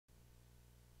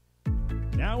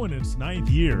Now in its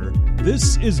 9th year,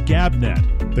 this is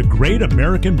GabNet, the Great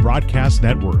American Broadcast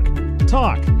Network.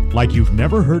 Talk like you've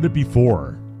never heard it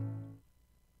before.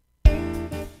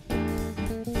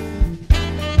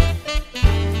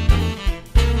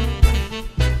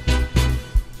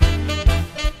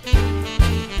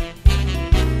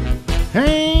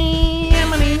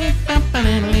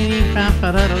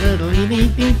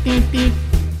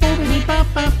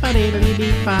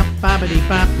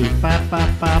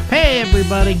 Hey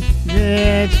everybody,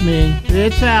 it's me,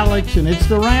 it's Alex, and it's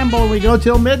the Ramble. We go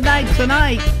till midnight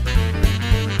tonight.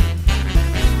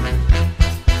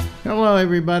 Hello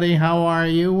everybody, how are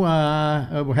you?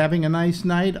 Having a nice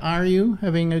night, are you?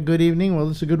 Having a good evening? Well,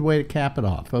 this is a good way to cap it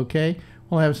off, okay?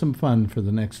 We'll have some fun for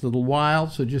the next little while,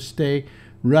 so just stay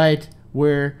right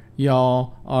where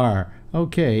y'all are.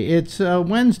 Okay, it's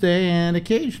Wednesday, and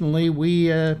occasionally we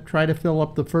try to fill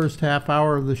up the first half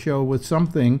hour of the show with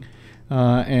something,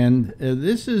 and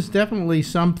this is definitely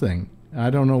something. I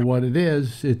don't know what it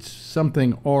is. It's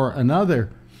something or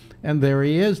another. And there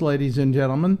he is, ladies and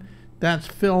gentlemen. That's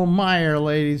Phil Meyer,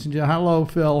 ladies and gentlemen. Hello,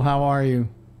 Phil. How are you?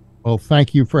 Well,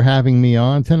 thank you for having me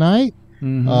on tonight.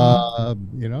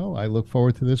 Mm-hmm. You know, I look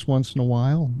forward to this once in a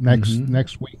while.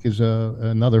 Next week is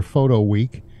another photo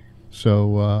week.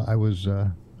 So I was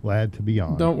glad to be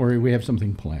on. Don't worry, we have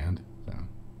something planned. So.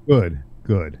 Good.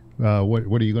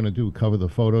 What are you going to do? Cover the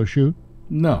photo shoot?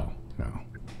 No.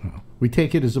 We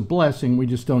take it as a blessing. We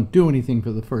just don't do anything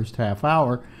for the first half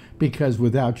hour because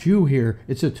without you here,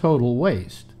 it's a total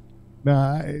waste.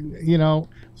 You know,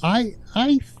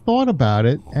 I thought about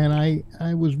it, and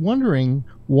I was wondering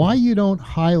why you don't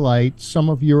highlight some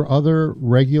of your other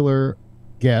regular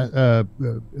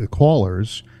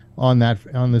callers on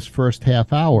this first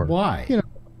half hour. Why? You know,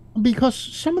 because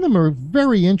some of them are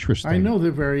very interesting. I know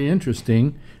they're very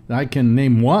interesting. I can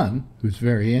name one who's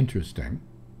very interesting.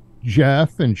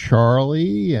 Jeff and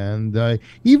Charlie and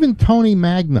even Tony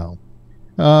Magno.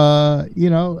 You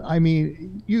know, I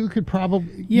mean, you could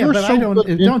probably... Yeah, but I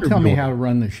don't tell me how to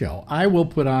run the show. I will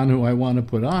put on who I want to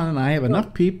put on, and I have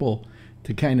enough people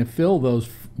to kind of fill those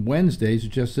Wednesdays.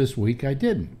 Just this week I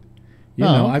didn't. You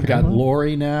know, okay, I've got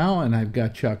Lori now, and I've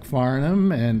got Chuck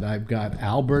Farnham, and I've got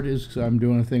Albert. I'm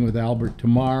doing a thing with Albert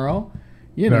tomorrow.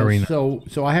 You know, nice.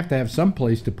 So I have to have some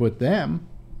place to put them.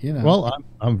 You know. Well,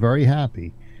 I'm very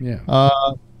happy. Yeah.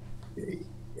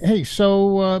 Hey,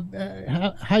 so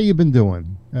how you been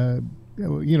doing? You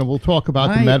know, we'll talk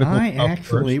about the medical stuff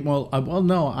actually,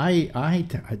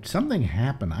 first. Something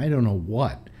happened. I don't know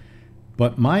what,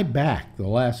 but my back the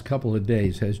last couple of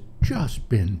days has just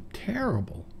been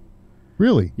terrible.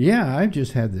 Really? Yeah, I've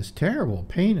just had this terrible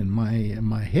pain in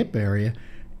my hip area,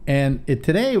 and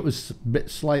today it was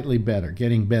slightly better,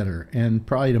 getting better, and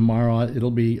probably tomorrow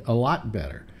it'll be a lot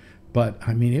better. But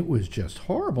I mean, it was just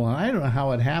horrible, and I don't know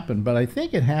how it happened, but I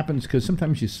think it happens because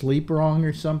sometimes you sleep wrong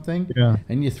or something,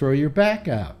 and you throw your back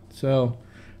out. So,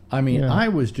 I mean, I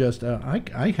was just I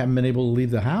haven't been able to leave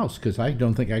the house because I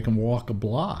don't think I can walk a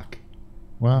block.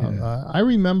 Wow. Yeah. I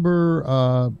remember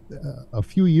a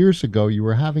few years ago you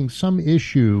were having some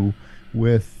issue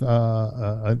with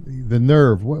the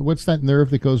nerve. What's that nerve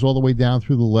that goes all the way down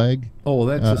through the leg? Oh,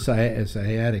 that's a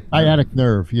sciatic nerve. Sciatic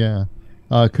nerve, yeah.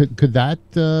 Could that...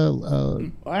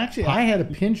 Actually, I had a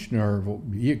pinched nerve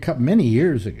many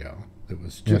years ago. It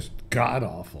was just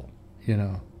god-awful, you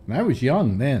know. And I was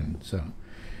young then, so,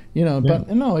 you know. But,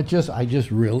 no, I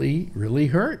just really, really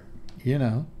hurt, you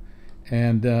know.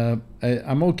 And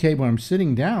I'm okay when I'm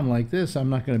sitting down like this. I'm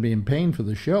not going to be in pain for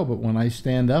the show, but when I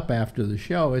stand up after the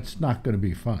show, it's not going to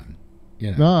be fun.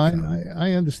 You know, no,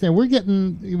 I understand.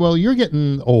 You're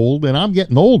getting old, and I'm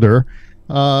getting older.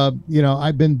 You know,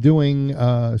 I've been doing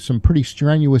some pretty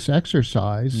strenuous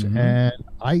exercise, and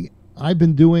I've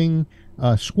been doing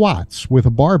squats with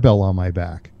a barbell on my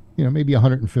back. You know, maybe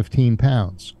 115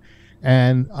 pounds,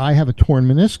 and I have a torn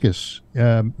meniscus,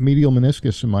 medial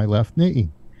meniscus in my left knee.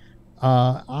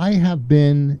 I have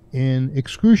been in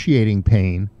excruciating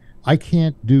pain. I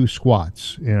can't do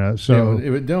squats, you know. So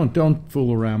don't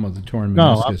fool around with the torn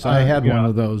meniscus. I had one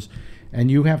of those,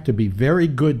 and you have to be very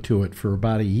good to it for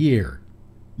about a year.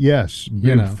 Yes,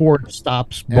 before it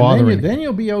stops bothering. Then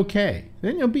you'll be okay.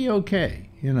 You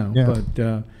know. Yeah. But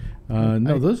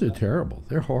no, those are terrible.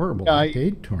 They're horrible.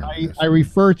 I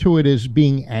refer to it as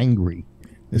being angry.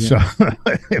 Yeah. So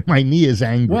my knee is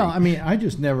angry. Well, I mean, I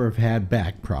just never have had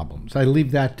back problems. I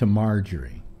leave that to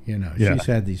Marjorie. You know, she's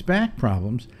had these back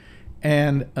problems,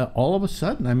 and all of a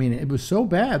sudden, I mean, it was so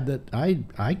bad that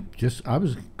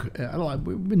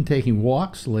we've been taking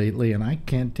walks lately, and I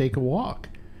can't take a walk.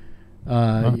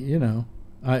 You know,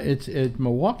 My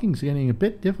walking's getting a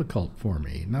bit difficult for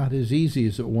me. Not as easy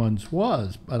as it once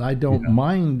was, but I don't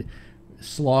mind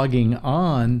slogging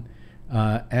on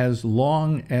as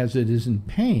long as it is in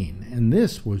pain. And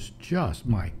this was just,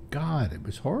 my God, it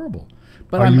was horrible.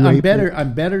 But I'm better.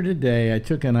 I'm better today. I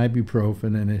took an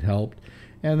ibuprofen and it helped.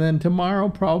 And then tomorrow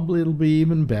probably it'll be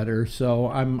even better. So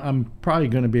I'm probably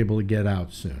going to be able to get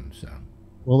out soon. So.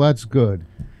 Well, that's good.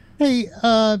 Hey,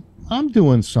 I'm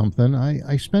doing something.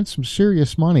 I spent some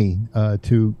serious money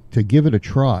to give it a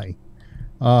try.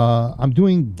 I'm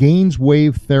doing gains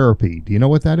wave therapy. Do you know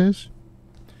what that is?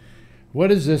 What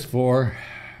is this for?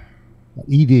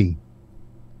 ED.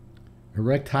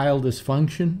 Erectile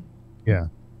dysfunction? Yeah.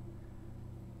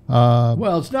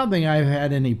 Well, it's nothing I've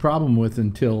had any problem with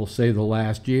until, say, the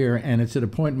last year, and it's at a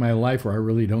point in my life where I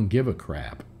really don't give a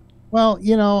crap. Well,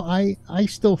 I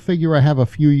still figure I have a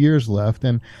few years left,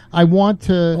 and I want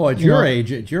to. Oh, at your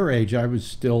age, I was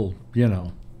still,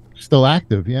 still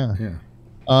active. Yeah. Yeah.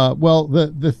 Well,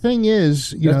 the thing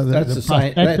is, that's the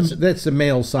sign. That's the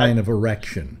male sign of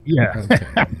erection. Yeah. Okay.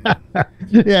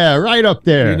 Yeah, right up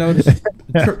there. You notice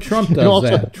Trump does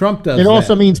that. Trump does. It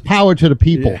also means power to the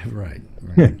people. Yeah, right.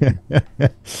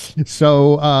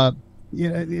 So,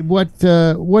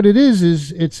 what it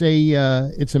is it's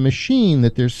a machine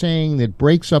that they're saying that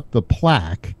breaks up the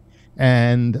plaque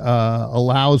and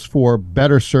allows for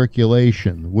better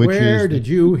circulation. Where did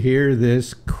you hear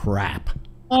this crap?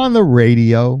 On the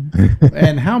radio.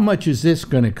 And how much is this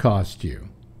going to cost you?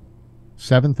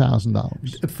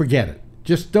 $7,000. Forget it.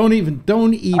 Just don't even. I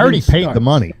already paid the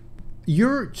money.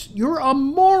 You're a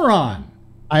moron.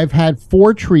 I've had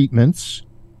 4 treatments,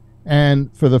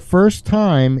 and for the first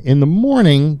time in the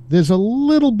morning, there's a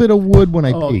little bit of wood when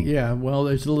I pee. Oh, yeah. Well,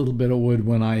 there's a little bit of wood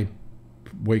when I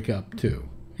wake up, too.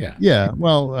 Yeah. Yeah.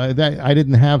 Well, I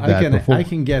didn't have that before. I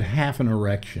can get half an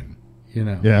erection,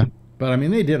 Yeah. But, I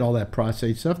mean, they did all that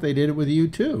prostate stuff. They did it with you,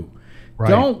 too. Right.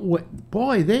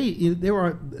 They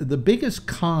were the biggest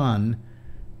con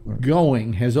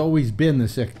going has always been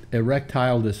this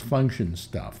erectile dysfunction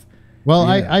stuff. Well,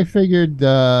 yeah. I figured,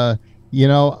 what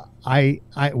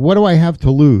do I have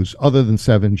to lose other than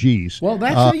 7 G's? Well,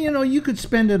 that's, you could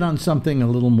spend it on something a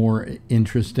little more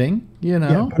interesting,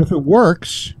 Yeah, but if it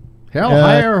works. Hell,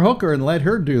 hire a hooker and let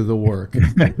her do the work.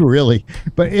 Really.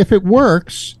 But if it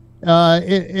works,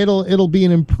 it'll be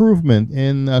an improvement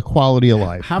in quality of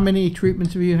life. How many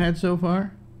treatments have you had so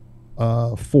far?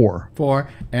 4. 4.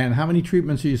 And how many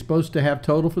treatments are you supposed to have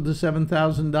total for the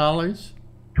 $7,000?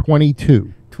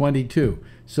 22. 22.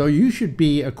 So you should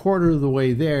be a quarter of the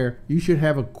way there. You should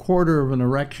have a quarter of an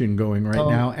erection going right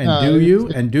now.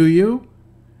 And do you?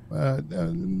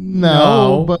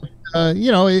 No, but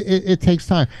it takes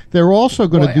time. They're also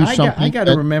going to do something. I got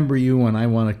to remember you when I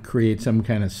want to create some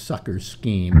kind of sucker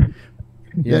scheme.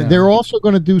 They're also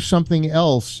going to do something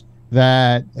else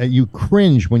that you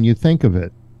cringe when you think of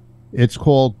it. It's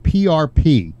called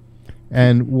PRP,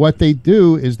 and what they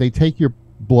do is they take your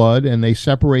blood and they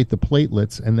separate the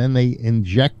platelets and then they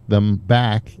inject them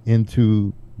back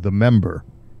into the member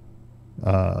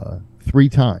 3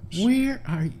 times. Where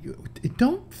are you?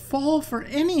 Don't fall for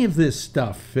any of this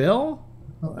stuff, Phil.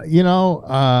 Come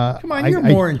on, you're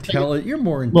more intelligent. You're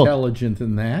more intelligent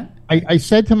than that. I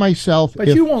said to myself, but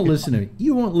you won't listen to me.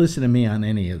 You won't listen to me on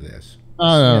any of this.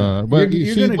 No. But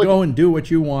you're going to go and do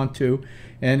what you want to.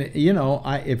 And,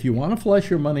 if you want to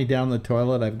flush your money down the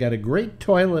toilet, I've got a great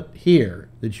toilet here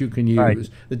that you can use. Right.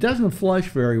 It doesn't flush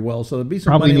very well, so there'll be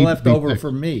some money left over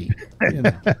for me.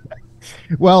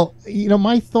 Well,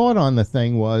 my thought on the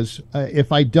thing was,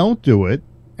 if I don't do it,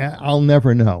 I'll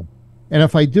never know. And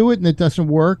if I do it and it doesn't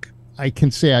work, I can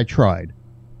say I tried.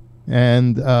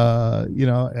 And,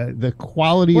 the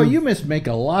quality Well, you must make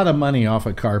a lot of money off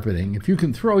of carpeting if you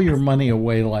can throw your money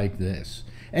away like this.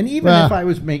 And even if I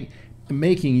was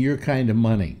making your kind of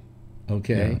money,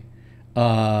 okay,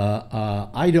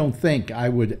 I don't think I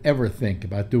would ever think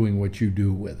about doing what you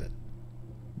do with it.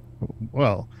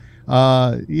 Well,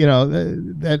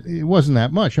 that it wasn't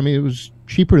that much. I mean, it was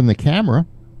cheaper than the camera,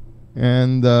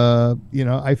 and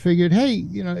I figured, hey,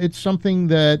 it's something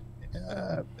that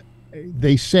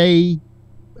they say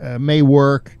may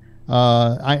work.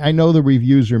 I know the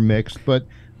reviews are mixed, but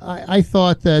I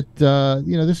thought that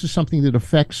this is something that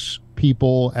affects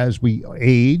people as we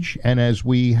age and as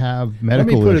we have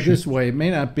medical issues. Let me put it this way. It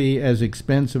may not be as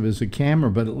expensive as a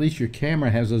camera, but at least your camera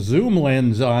has a zoom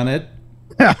lens on it.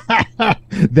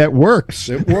 That works.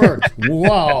 It works.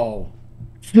 Wow.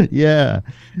 Yeah.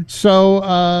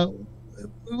 So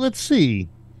let's see.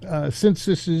 Since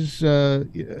this is,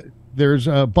 there's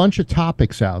a bunch of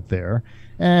topics out there,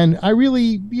 and I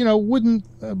really, wouldn't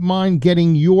mind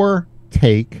getting your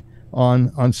take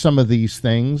on some of these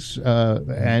things,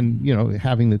 and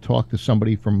having to talk to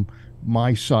somebody from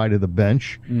my side of the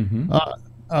bench.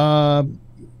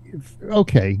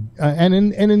 Okay, and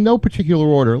in no particular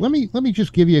order. Let me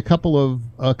just give you a couple of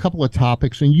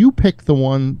topics, and you pick the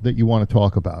one that you want to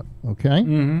talk about. Okay.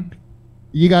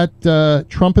 You got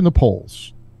Trump in the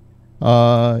polls.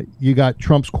 You got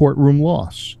Trump's courtroom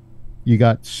loss. You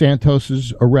got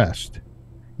Santos's arrest.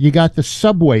 You got the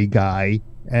subway guy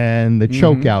and the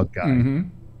chokeout guy.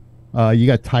 You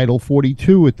got Title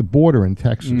 42 at the border in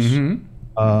Texas. You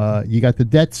got the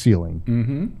debt ceiling.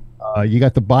 You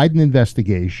got the Biden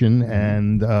investigation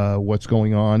and what's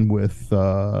going on with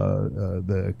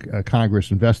the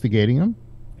Congress investigating him.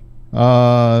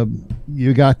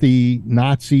 You got the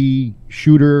Nazi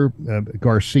shooter,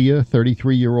 Garcia,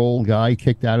 33-year-old guy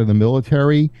kicked out of the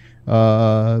military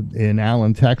in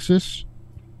Allen, Texas.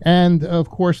 And, of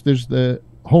course, there's the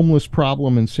homeless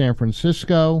problem in San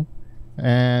Francisco.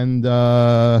 And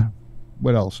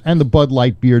what else? And the Bud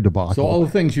Light beer debacle. So all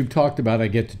the things you've talked about, I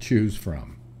get to choose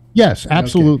from. Yes,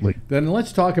 absolutely. Okay. Then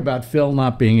let's talk about Phil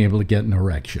not being able to get an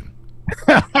erection.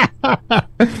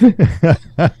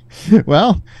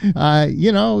 Well,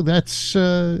 that's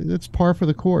par for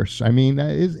the course. I mean,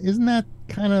 isn't that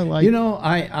kind of like...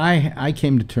 I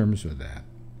came to terms with that.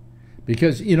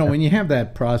 Because, when you have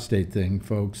that prostate thing,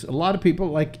 folks, a lot of people,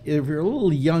 like, if you're a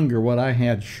little younger, what I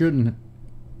had shouldn't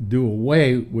do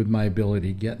away with my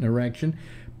ability to get an erection.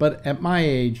 But at my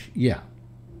age, yeah,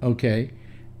 okay.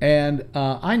 And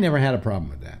I never had a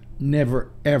problem with that.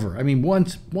 Never, ever. I mean,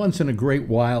 once in a great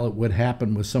while it would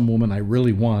happen with some woman I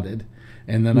really wanted.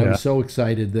 And then I was so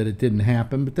excited that it didn't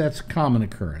happen. But that's a common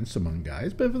occurrence among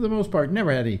guys. But for the most part,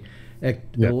 never had any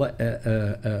erectile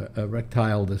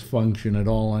dysfunction at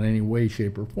all in any way,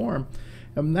 shape, or form.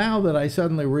 And now that I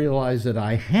suddenly realize that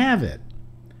I have it,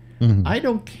 I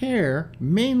don't care,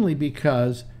 mainly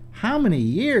because how many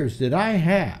years did I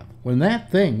have when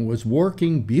that thing was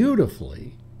working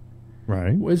beautifully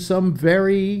with some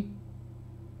very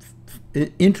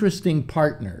interesting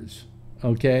partners,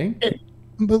 okay?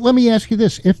 But let me ask you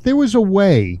this. If there was a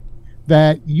way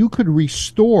that you could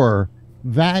restore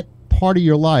that part of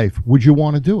your life, would you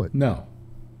want to do it? No.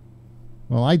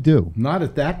 Well, I do. Not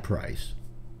at that price.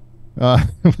 Well,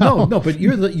 no, but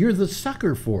you're the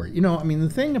sucker for it. I mean, the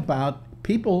thing about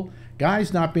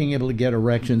guys not being able to get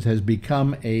erections has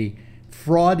become a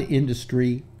fraud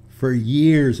industry for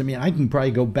years. I mean, I can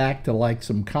probably go back to like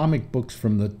some comic books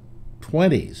from the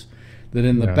 20s that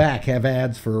in the back have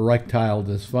ads for erectile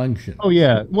dysfunction. Oh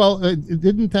yeah. Well,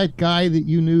 didn't that guy that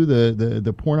you knew,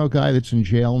 the porno guy that's in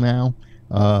jail now,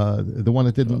 the one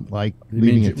that didn't like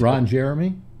leaving it? Ron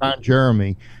Jeremy. Ron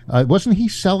Jeremy, wasn't he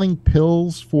selling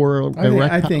pills for erectile?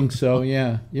 I think so.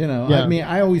 Yeah. I mean,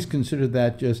 I always considered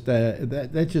that just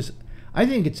that just. I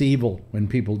think it's evil when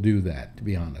people do that, to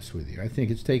be honest with you. I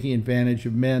think it's taking advantage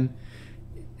of men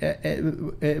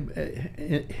and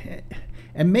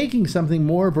making something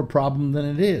more of a problem than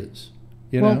it is.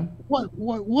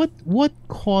 What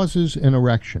causes an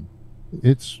erection?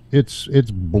 It's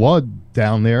blood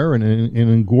down there, and it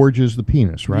engorges the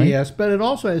penis, right? Yes, but it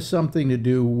also has something to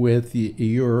do with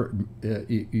your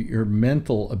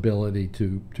mental ability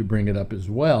to bring it up as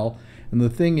well. And the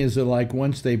thing is that, like,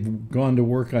 once they've gone to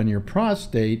work on your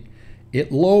prostate, it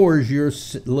lowers your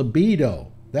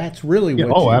libido. That's really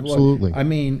what. Oh, absolutely. I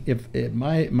mean, if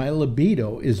my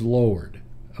libido is lowered,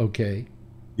 okay.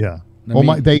 Yeah.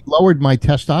 They lowered my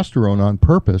testosterone on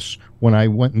purpose when I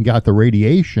went and got the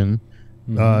radiation,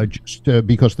 just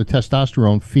because the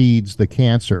testosterone feeds the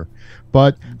cancer.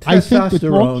 But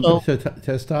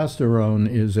testosterone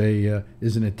is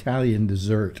an Italian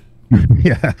dessert.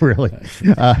 Yeah, really.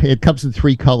 It comes in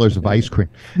 3 colors of ice cream,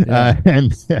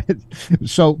 and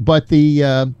so. But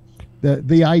the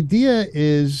idea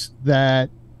is that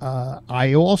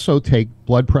I also take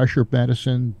blood pressure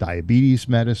medicine, diabetes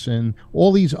medicine,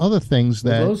 all these other things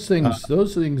that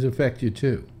those things affect you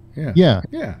too. Yeah.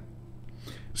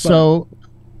 So,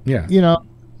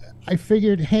 I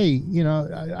figured, hey,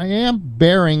 I am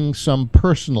bearing some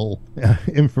personal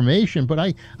information, but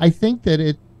I think that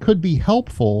it could be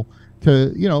helpful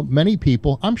to, many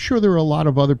people. I'm sure there are a lot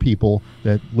of other people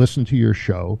that listen to your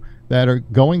show that are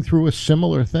going through a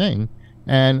similar thing.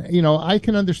 And, I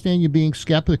can understand you being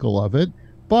skeptical of it,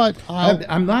 but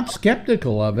I'm not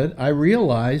skeptical of it. I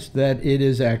realize that it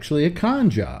is actually a con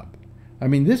job. I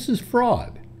mean, this is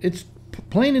fraud. It's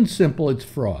plain and simple. It's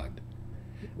fraud.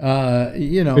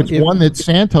 It's one that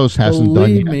Santos hasn't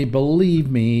done yet.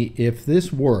 Believe me, if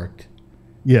this worked,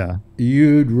 yeah,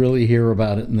 you'd really hear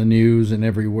about it in the news and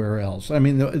everywhere else. I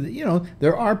mean,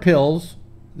 there are pills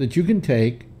that you can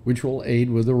take which will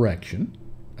aid with erection,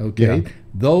 Okay,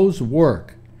 those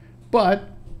work, but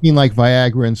You mean like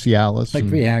Viagra and Cialis? like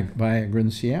and, Viagra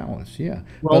and Cialis, yeah.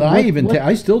 Well, but what-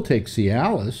 I still take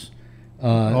Cialis.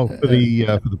 For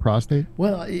the prostate?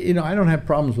 Well, I don't have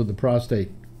problems with the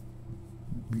prostate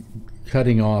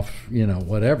cutting off,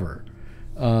 whatever.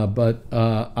 But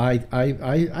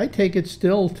I take it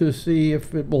still to see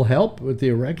if it will help with the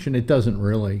erection. It doesn't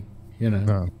really,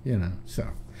 No. So,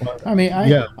 I mean,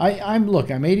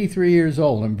 I'm 83 years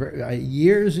old.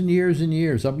 Years and years and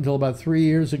years, up until about 3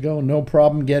 years ago, no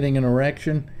problem getting an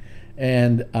erection,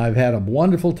 and I've had a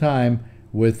wonderful time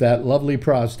with that lovely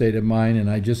prostate of mine, and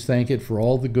I just thank it for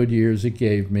all the good years it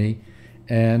gave me.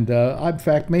 And in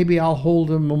fact, maybe I'll hold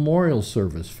a memorial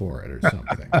service for it or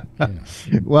something.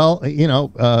 Well,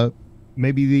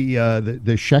 maybe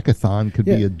the Shekathon could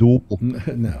be a dual.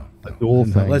 No, dual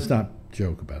thing. let's not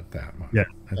joke about that one. Yeah.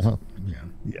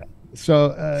 Yeah. So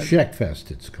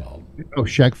Sheckfest, it's called. Oh,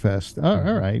 Shegfest.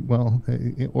 All right. Well,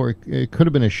 or it could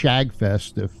have been a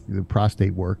Shagfest if the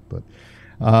prostate worked, but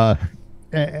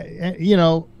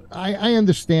I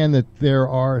understand that there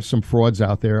are some frauds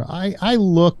out there. I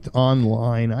looked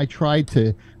online. I tried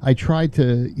to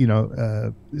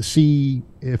see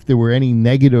if there were any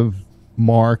negative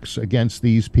marks against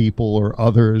these people or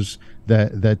others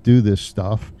that do this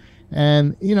stuff.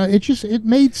 And it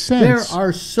made sense. There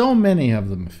are so many of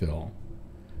them, Phil,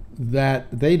 that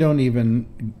they don't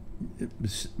even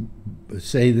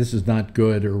say this is not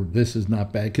good or this is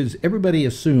not bad, because everybody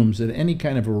assumes that any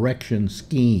kind of erection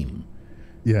scheme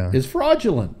is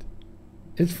fraudulent.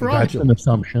 It's fraudulent. That's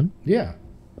an assumption. Yeah.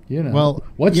 Well,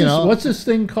 what's this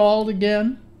thing called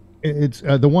again? It's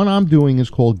the one I'm doing is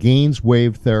called Gaines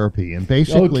Wave Therapy, and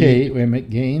basically, okay, wait a minute,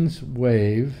 Gaines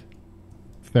Wave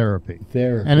Therapy,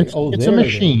 and it's a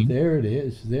machine. There it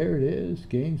is.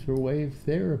 Gaines for Wave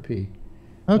Therapy.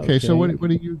 Okay, so what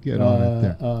do you get on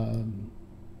it there?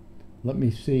 Let me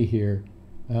see here.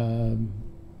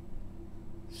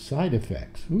 Side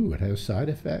effects. Ooh, it has side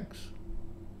effects.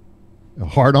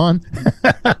 Hard on?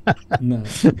 No.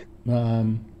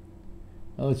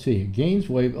 Let's see. Gaines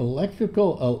Wave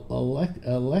erectile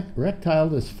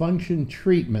dysfunction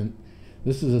treatment.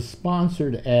 This is a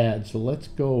sponsored ad, so let's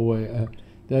go away.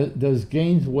 Does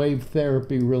Gaines Wave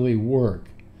therapy really work?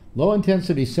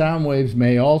 Low-intensity sound waves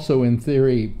may also, in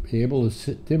theory, be able to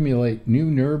stimulate new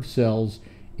nerve cells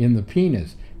in the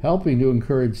penis, helping to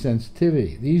encourage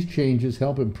sensitivity. These changes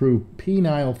help improve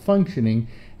penile functioning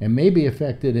and may be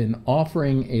effective in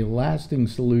offering a lasting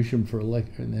solution for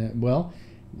well,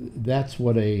 that's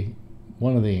what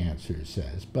one of the answers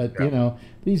says. But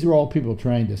these are all people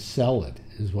trying to sell it,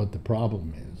 is what the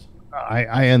problem is.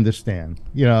 I understand,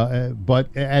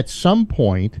 but at some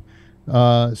point,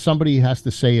 somebody has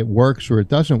to say it works or it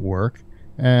doesn't work,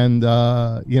 and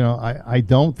I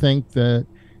don't think that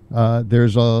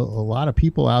there's a lot of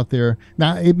people out there.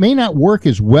 Now, it may not work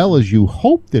as well as you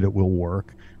hope that it will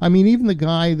work. I mean, even the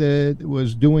guy that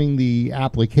was doing the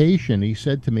application, he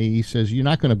said to me, he says, you're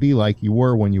not going to be like you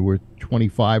were when you were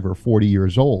 25 or 40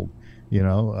 years old,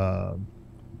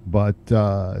 but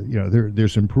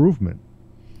there's improvement.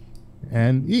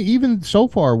 And even so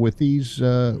far with these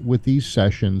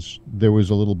sessions, there was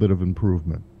a little bit of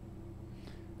improvement.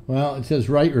 Well, it says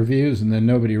write reviews, and then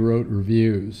nobody wrote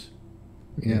reviews.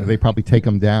 Yeah, they probably take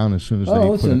them down as soon as they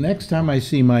listen, next time I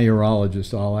see my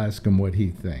urologist, I'll ask him what he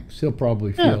thinks. He'll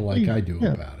probably feel like I do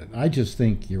about it. I just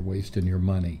think you're wasting your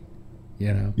money,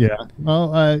 Yeah.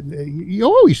 Well, you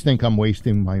always think I'm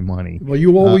wasting my money. Well,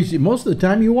 you always, most of the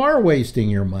time, you are wasting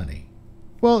your money.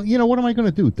 Well, what am I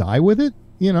going to do? Die with it?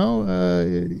 The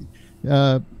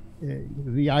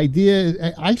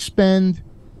idea, I spend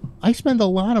a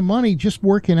lot of money just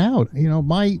working out.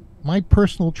 My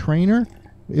personal trainer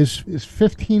is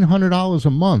 $1,500 a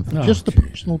month, just the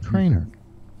personal trainer.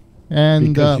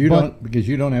 And because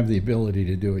you don't have the ability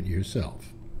to do it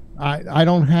yourself. I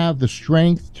don't have the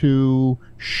strength to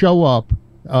show up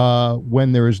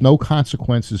when there is no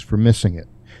consequences for missing it.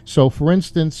 So, for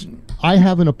instance, I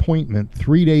have an appointment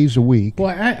 3 days a week. Well,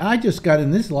 I just got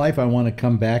in this life. I want to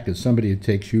come back as somebody who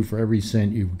takes you for every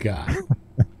cent you've got.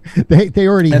 They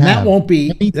already have. And that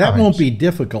won't be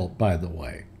difficult, by the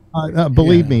way.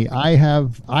 Believe me, I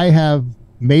have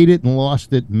made it and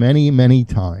lost it many, many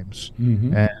times.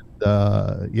 Mm-hmm. And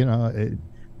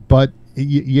but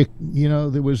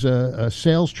there was a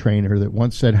sales trainer that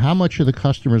once said, "How much of the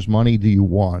customer's money do you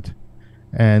want?"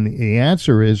 And the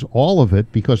answer is all of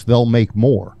it, because they'll make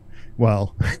more.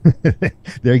 Well,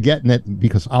 they're getting it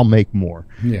because I'll make more.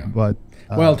 Yeah. But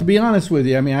well, to be honest with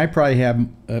you, I mean, I probably have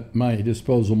at my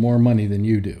disposal more money than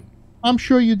you do. I'm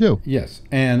sure you do. Yes,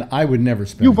 and I would never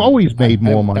spend. You've always made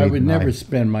more money. I would never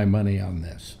spend my money on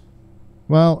this.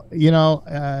 Well,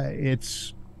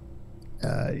 it's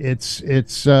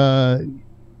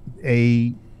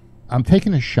a I'm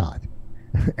taking a shot,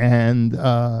 and And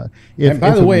by if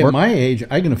the it way, at works, my age,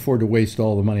 I can afford to waste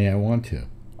all the money I want to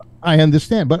I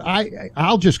understand, but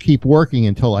I'll just keep working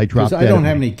until I drop because I dead. don't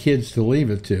have any kids to leave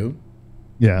it to.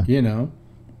 Yeah. You know,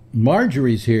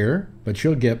 Marjorie's here, but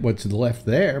she'll get what's left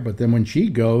there. But then when she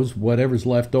goes, whatever's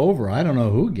left over, I don't know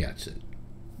who gets it.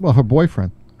 Well, her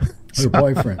boyfriend. Her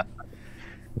boyfriend.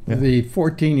 Yeah. The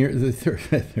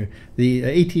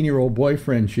 18-year-old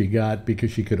boyfriend she got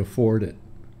because she could afford it.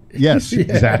 Yes, Yeah,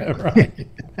 exactly. right.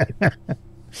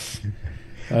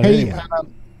 Hey, Anyway.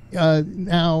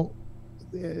 now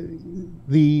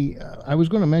I was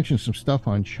going to mention some stuff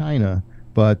on China,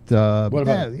 but What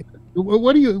about yeah,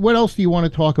 what else do you want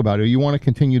to talk about, or you want to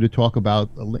continue to talk about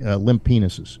limp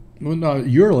penises? Well, no,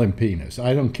 your limp penis.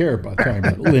 I don't care about talking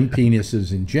about limp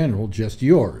penises in general, just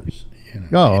yours. You know.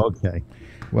 Oh, okay.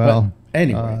 Well, But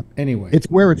anyway, it's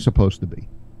where it's supposed to be.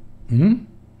 Mhm.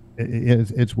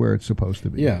 It's where it's supposed to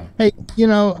be. Yeah. Hey,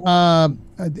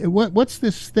 what's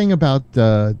this thing about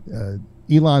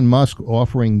Elon Musk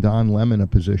offering Don Lemon a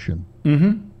position?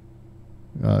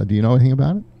 Mm-hmm. Do you know anything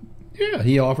about it? Yeah,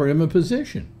 he offered him a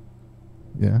position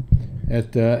Yeah.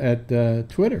 at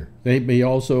Twitter. He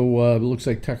also looks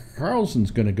like Tucker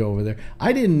Carlson's going to go over there.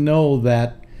 I didn't know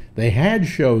that they had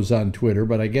shows on Twitter,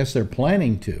 but I guess they're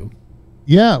planning to.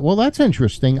 Yeah, well, that's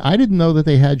interesting. I didn't know that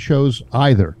they had shows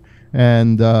either.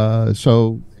 And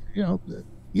so,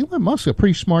 Elon Musk's a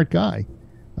pretty smart guy.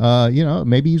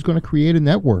 Maybe he's going to create a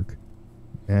network.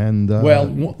 And Well,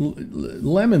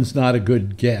 Lemon's not a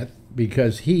good get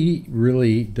because he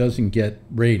really doesn't get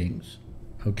ratings,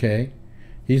 okay?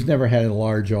 He's never had a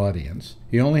large audience.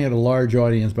 He only had a large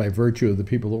audience by virtue of the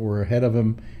people that were ahead of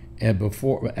him and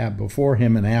before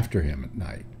him and after him at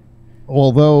night.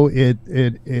 although it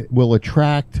will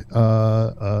attract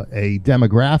a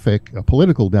demographic, a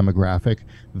political demographic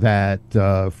that,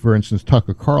 for instance,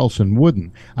 Tucker Carlson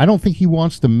wouldn't. I don't think he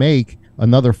wants to make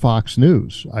another Fox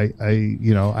News. I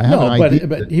have an idea.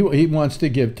 But he wants to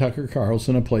give Tucker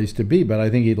Carlson a place to be. But I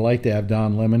think he'd like to have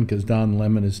Don Lemon because Don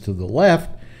Lemon is to the left,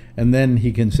 and then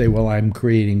he can say, "Well, I'm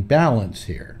creating balance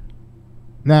here."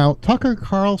 Now, Tucker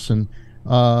Carlson,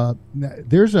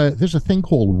 there's a thing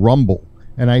called Rumble,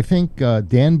 and I think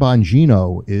Dan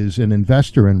Bongino is an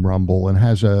investor in Rumble and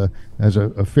has a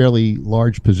fairly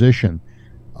large position.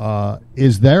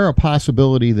 Is there a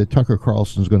possibility that Tucker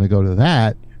Carlson's going to go to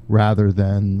that rather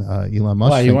than Elon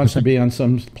Musk? Why, he wants to be on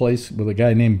some place with a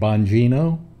guy named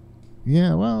Bongino?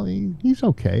 Yeah, well, he's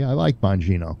okay. I like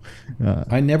Bongino.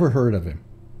 I never heard of him.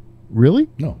 Really?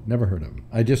 No, never heard of him.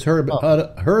 I just heard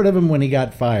of him when he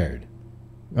got fired.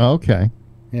 Oh, okay.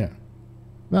 Yeah.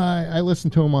 I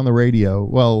listened to him on the radio.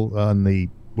 Well, on the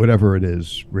whatever it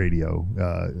is, radio.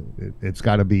 It's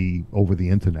got to be over the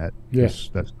internet. Yes,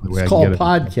 that's the way it's I called can get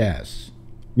podcasts.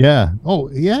 Yeah. Oh,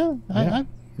 yeah.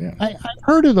 Yeah. I've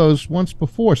heard of those once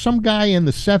before. Some guy in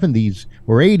the 70s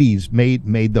or 80s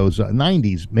made those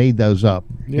 90s made those up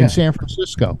Yeah. in San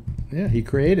Francisco. Yeah, he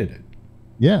created it.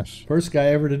 Yes. First guy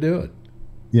ever to do it.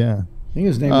 Yeah. I think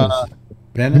his name was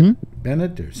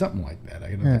Bennett or something like that.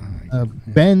 I don't know.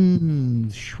 Ben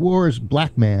Schwartz,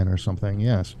 Black Man or something.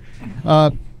 Yes.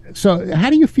 So how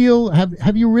do you feel?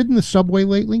 Have you ridden the subway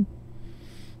lately?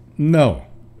 No.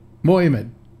 Wait a minute.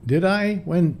 Did I?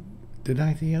 When did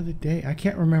I the other day? I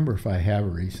can't remember if I have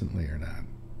recently or not.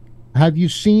 Have you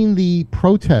seen the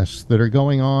protests that are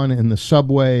going on in the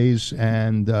subways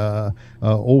and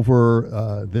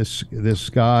over this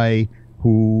guy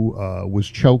who was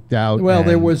choked out? Well,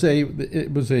 there and- was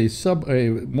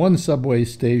one subway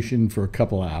station for a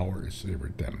couple hours they were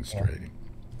demonstrating.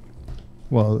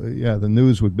 Well, yeah, the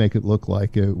news would make it look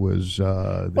like it was.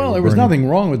 Well, there was nothing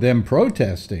wrong with them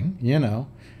protesting,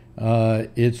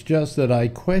 It's just that I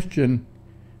question,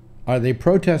 are they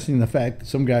protesting the fact that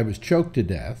some guy was choked to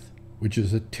death, which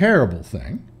is a terrible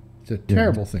thing. It's a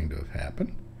terrible thing to have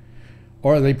happened.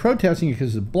 Or are they protesting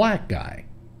because of the black guy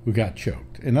who got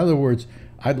choked? In other words,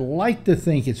 I'd like to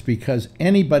think it's because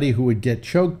anybody who would get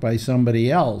choked by somebody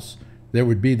else, there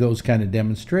would be those kind of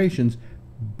demonstrations.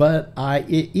 But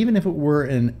even if it were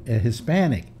a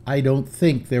Hispanic, I don't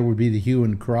think there would be the hue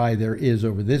and cry there is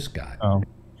over this guy. Oh.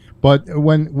 But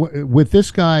with this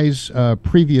guy's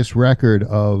previous record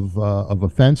of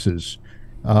offenses,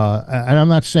 and I'm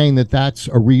not saying that that's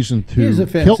a reason to His kill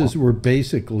offenses him. were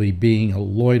basically being a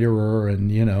loiterer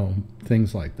and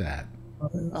things like that.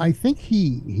 I think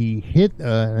he hit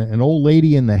an old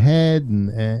lady in the head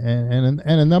and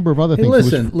a number of other Hey,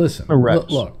 things. listen.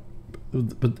 Arrests. Look.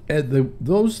 But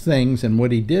those things and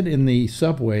what he did in the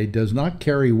subway does not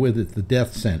carry with it the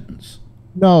death sentence.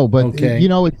 No, but Okay. you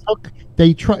know,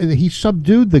 he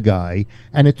subdued the guy,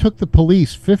 and it took the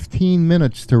police 15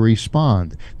 minutes to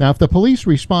respond. Now, if the police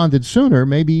responded sooner,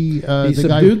 maybe He the guy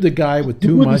subdued the guy with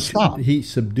too wouldn't much. stop. He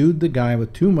subdued the guy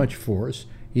with too much force.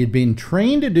 He had been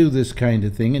trained to do this kind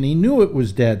of thing, and he knew it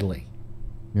was deadly.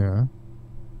 Yeah.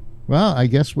 Well, I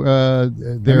guess I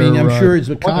mean, I'm sure as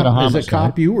a wasn't cop,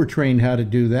 homicide. you were trained how to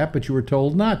do that, but you were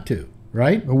told not to,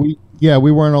 right? We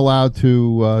weren't allowed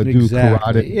to do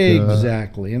Exactly, carotid.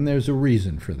 exactly, and there's a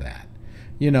reason for that.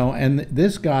 You know, and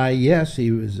this guy, yes,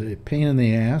 he was a pain in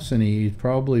the ass, and he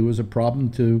probably was a problem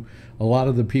to a lot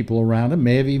of the people around him.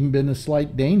 May have even been a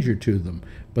slight danger to them,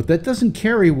 but that doesn't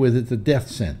carry with it the death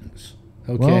sentence.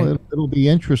 Okay. Well, it'll be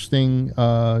interesting,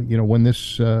 when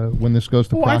this goes to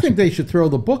I prosecution. think they should throw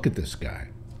the book at this guy.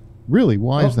 Really?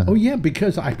 Why is that? Oh yeah,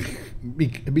 because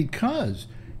because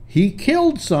he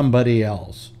killed somebody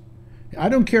else. I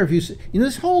don't care if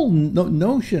this whole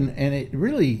notion, and it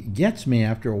really gets me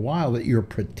after a while, that you're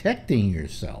protecting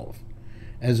yourself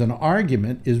as an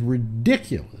argument is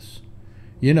ridiculous.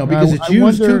 You know, because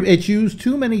it's used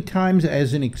too many times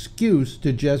as an excuse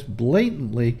to just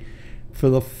blatantly, for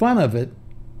the fun of it,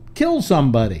 kill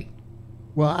somebody.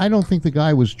 Well, I don't think the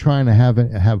guy was trying to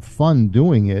have fun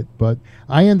doing it, but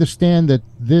I understand that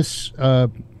this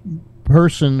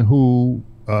person who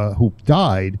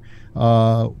died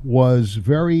was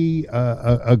very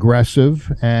aggressive,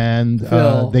 and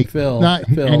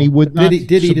and he would not.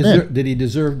 Did he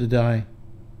deserve to die?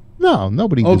 No,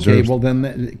 nobody deserves. Okay, well then,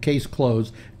 the case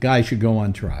closed. Guy should go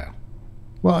on trial.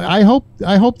 Well, I hope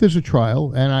there's a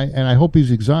trial, and I hope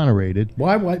he's exonerated.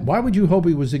 Why would you hope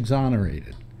he was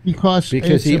exonerated? Because he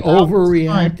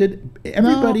overreacted.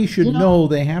 Everybody should know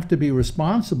they have to be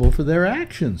responsible for their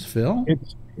actions, Phil.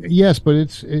 Yes,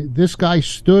 but this guy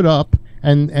stood up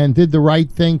and did the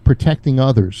right thing, protecting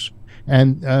others.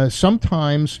 And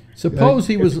sometimes suppose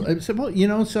he was. You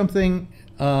know something.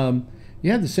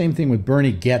 You had the same thing with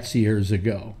Bernie Goetz years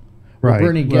ago. Right.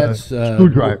 Bernie Goetz,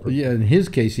 screwdriver. Yeah, in his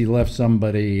case, he left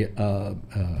somebody.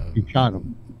 He shot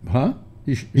him. Huh?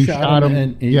 He shot him.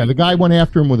 And the guy went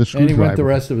after him with a screwdriver. And he went the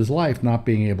rest of his life not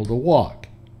being able to walk.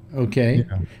 Okay.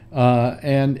 Yeah.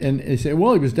 And they say,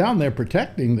 well, he was down there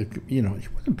protecting he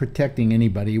wasn't protecting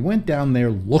anybody. He went down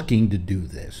there looking to do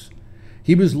this.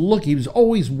 He was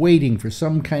always waiting for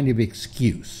some kind of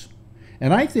excuse.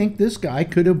 And I think this guy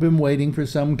could have been waiting for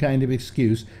some kind of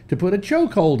excuse to put a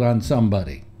chokehold on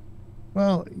somebody.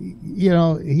 Well,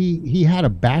 he had a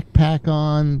backpack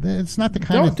on. It's not the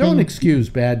kind of thing. Don't excuse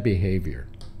bad behavior.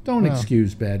 Don't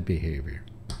excuse bad behavior.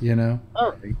 All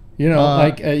right.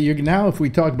 Now, if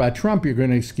we talk about Trump, you're going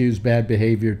to excuse bad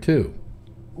behavior too.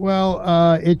 Well,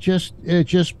 it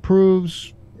just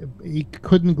proves he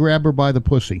couldn't grab her by the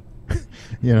pussy,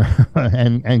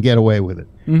 and get away with it.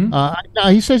 Mm-hmm. Now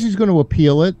he says he's going to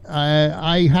appeal it.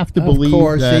 I have to believe. Of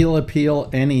course, that he'll appeal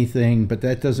anything, but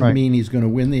that doesn't mean he's going to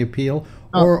win the appeal,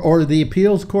 or the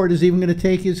appeals court is even going to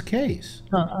take his case.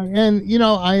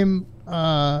 I'm.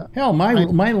 Hell,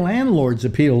 my landlords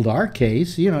appealed our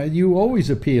case. You always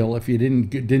appeal if you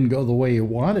didn't go the way you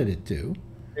wanted it to.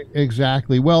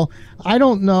 Exactly. Well, I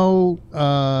don't know.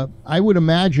 I would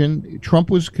imagine Trump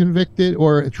was convicted,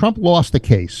 or Trump lost the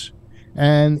case,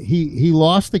 and he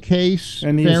lost the case.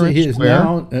 And he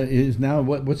is now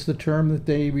what's the term that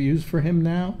they use for him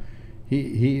now?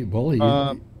 It's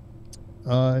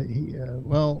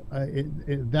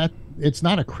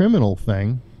not a criminal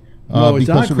thing. No, it's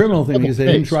not a criminal thing because they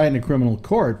didn't try it in a criminal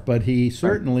court, but he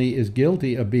certainly is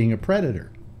guilty of being a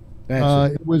predator.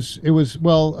 It was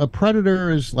a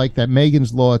predator is like that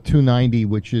Megan's Law 290,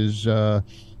 which is where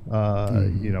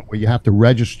you have to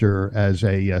register as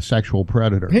a sexual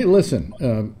predator. Hey, listen.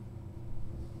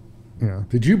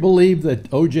 Did you believe that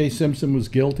O.J. Simpson was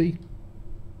guilty?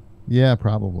 Yeah,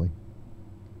 probably.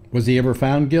 Was he ever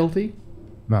found guilty?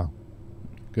 No.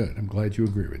 Good. I'm glad you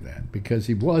agree with that, because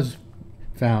he was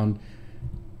found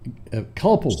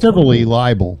culpable. Civilly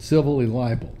liable.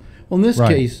 Well, in this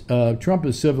case, Trump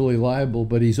is civilly liable,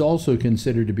 but he's also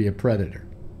considered to be a predator.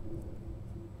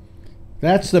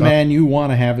 That's the man you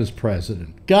want to have as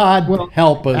president. God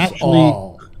help us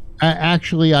all.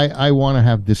 Actually, I want to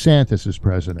have DeSantis as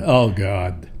president. Oh,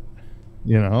 God.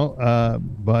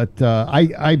 But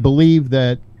I believe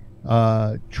that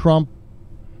Trump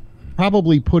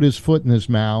probably put his foot in his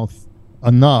mouth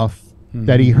enough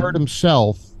that he hurt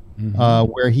himself,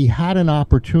 where he had an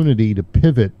opportunity to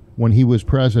pivot when he was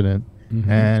president,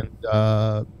 and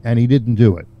he didn't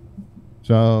do it.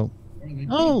 So,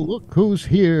 look who's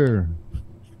here.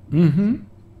 All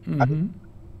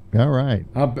right.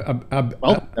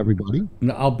 Well, everybody.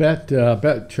 I'll bet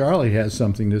Charlie has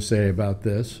something to say about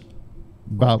this.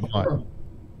 About what?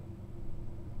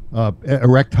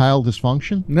 erectile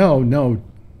dysfunction? No.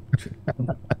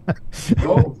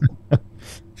 Oh,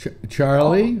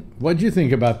 Charlie, what'd you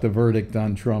think about the verdict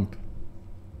on Trump?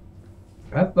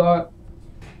 I thought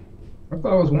it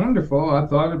was wonderful.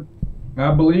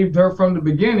 I believed her from the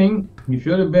beginning. He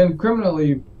should have been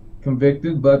criminally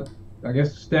convicted, but I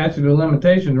guess the statute of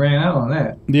limitations ran out on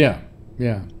that. Yeah.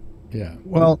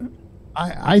 Well,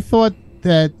 I thought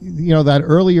that, that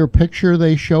earlier picture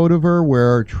they showed of her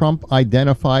where Trump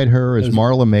identified her as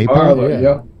Marla Maple, Marla,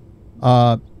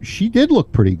 yeah. she did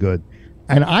look pretty good.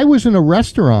 And I was in a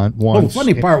restaurant once. The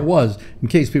funny part was, in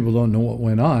case people don't know what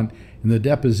went on, in the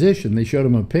deposition, they showed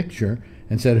him a picture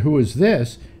and said, "Who is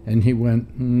this?" And he went,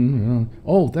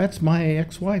 "Oh, that's my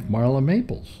ex-wife, Marla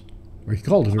Maples." Or he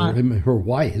called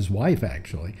it his wife,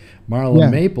 actually,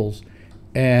 Marla Maples.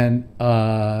 And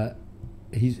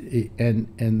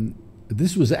and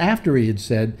this was after he had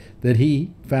said that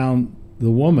he found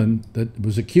the woman that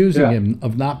was accusing him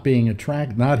of not being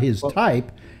not his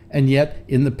type, and yet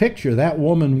in the picture that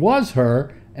woman was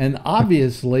her, and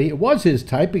obviously it was his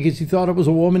type because he thought it was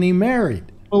a woman he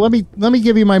married. Well, let me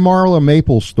give you my Marla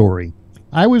Maple story.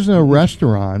 I was in a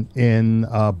restaurant in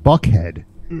Buckhead,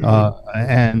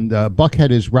 and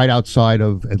Buckhead is right outside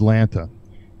of Atlanta,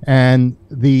 and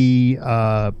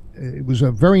it was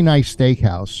a very nice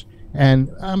steakhouse, and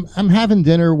I'm having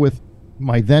dinner with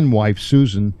my then wife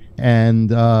Susan, and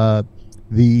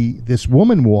this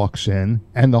woman walks in,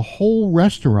 and the whole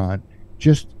restaurant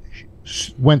just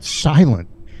went silent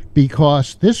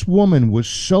because this woman was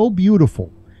so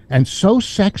beautiful and so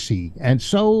sexy and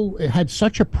had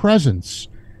such a presence.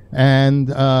 And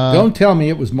don't tell me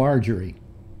it was Marjorie.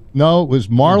 No, it was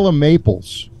Marla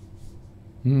Maples.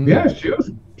 Yeah,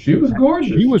 she was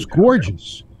gorgeous. She was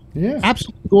gorgeous. Yeah,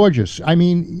 absolutely gorgeous. I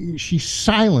mean, she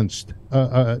silenced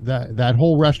that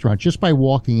whole restaurant just by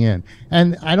walking in.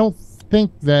 And I don't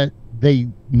think that they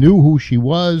knew who she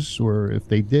was, or if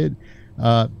they did,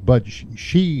 but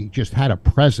she just had a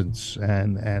presence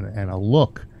and a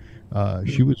look.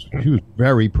 She was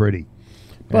very pretty.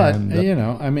 But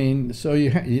I mean, so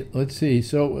let's see.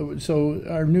 So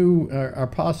our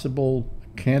possible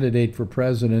candidate for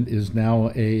president is now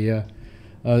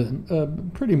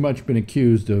pretty much been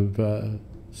accused of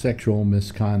sexual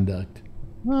misconduct.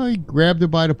 Well, he grabbed her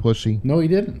by the pussy. No, he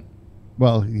didn't.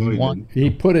 Well, he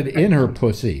put it in her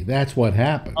pussy. That's what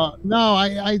happened. No,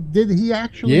 I did. He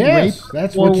actually raped her?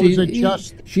 That's what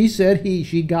she said.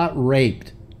 She got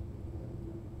raped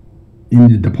in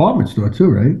the department store too,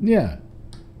 right? Yeah.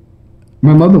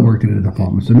 My mother worked in a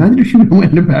department store. Imagine if she went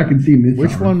in the back and seen this.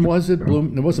 Which one was it?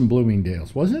 It wasn't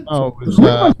Bloomingdale's, was it? Oh,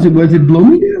 was it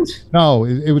Bloomingdale's? No,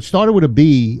 it started with a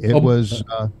B. It was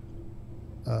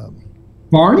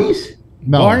Barney's.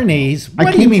 No. Barney's?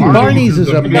 What do you mean? Barney's is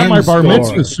a men's my bar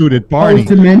mitzvah suit at Barney's.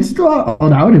 Oh, it's a men's store? Oh,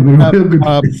 that would have been a real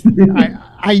good business.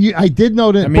 I did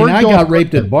know that. I mean, I got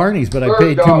raped at Barney's, but I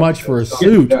paid too much for a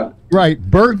suit. Right.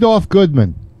 Bergdorf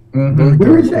Goodman. Mm-hmm.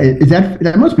 Where is that?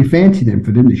 That must be fancy then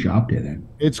for them to shop there then.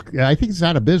 I think it's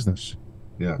out of business.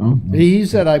 Yeah. Oh. He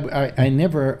said I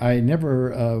never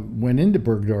went into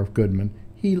Bergdorf Goodman.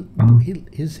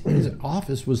 His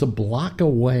office was a block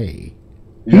away.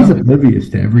 He's oblivious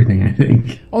to everything, I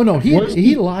think. Oh no,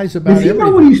 he lies about everything. Does he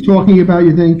know what he's talking about,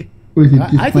 you think? Or is it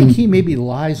just I think he maybe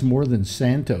lies more than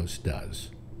Santos does.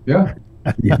 Yeah.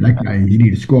 Yeah, that guy, you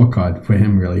need a scorecard for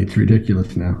him, really. It's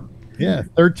ridiculous now. Yeah,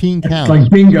 13 counts. It's like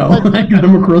bingo. I got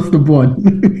him across the board.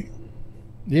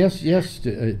 Yes.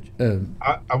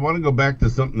 I want to go back to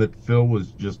something that Phil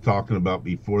was just talking about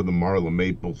before the Marla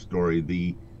Maple story,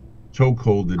 the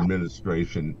chokehold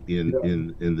administration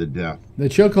in the death. The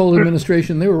chokehold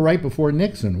administration, they were right before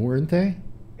Nixon, weren't they?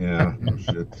 Yeah, no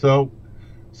shit.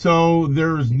 So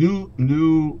there's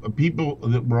new people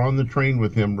that were on the train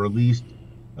with him released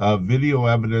video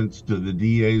evidence to the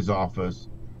DA's office.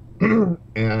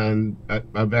 And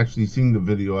I've actually seen the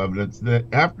video evidence that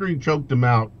after he choked him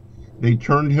out, they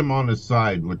turned him on his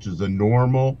side, which is a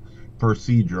normal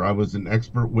procedure. I was an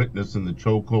expert witness in the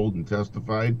chokehold and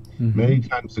testified many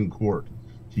times in court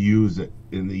to use it,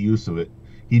 in the use of it.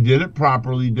 He did it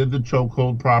properly, did the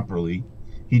chokehold properly.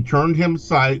 He turned him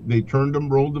side, they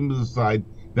rolled him to the side.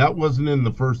 That wasn't in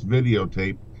the first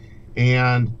videotape.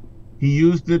 And he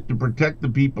used it to protect the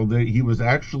people. That he was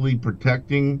actually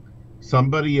protecting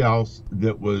somebody else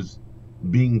that was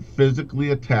being physically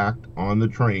attacked on the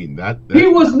train. He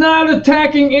was not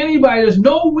attacking anybody. There's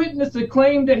no witness that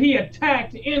claimed that he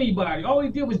attacked anybody. All he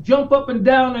did was jump up and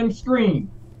down and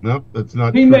scream. Nope, that's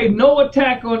not true. He made no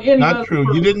attack on anybody. Not true.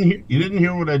 Person. You didn't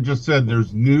hear what I just said.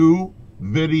 There's new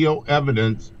video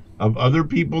evidence of other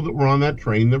people that were on that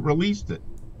train that released it.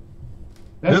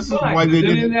 That's This is fine. why they Did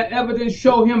any didn't. of that evidence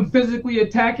show him physically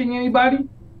attacking anybody?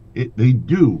 They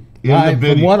do in the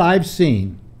video. From what I've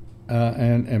seen,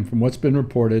 and from what's been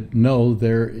reported, no,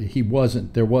 there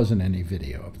wasn't any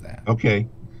video of that. Okay,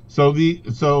 so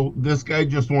this guy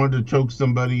just wanted to choke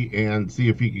somebody and see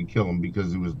if he could kill him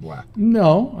because he was black.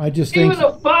 No, I just think Even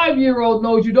a 5-year-old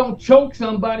knows you don't choke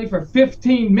somebody for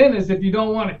 15 minutes if you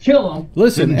don't want to kill them.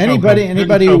 listen, Didn't anybody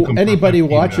choke him for anybody 15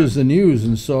 watches minutes. the news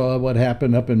and saw what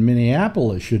happened up in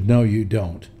Minneapolis should know you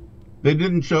don't. They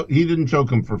didn't choke. He didn't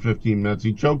choke him for 15 minutes.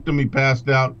 He choked him. He passed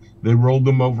out. They rolled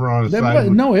him over on his side.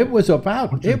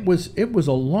 It was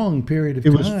a long period of It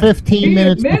time. was 15 He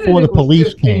minutes admitted before the it was police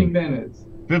 15 came. minutes.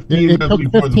 15 It minutes took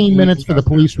before the 15 police minutes for the got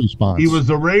there. police response. He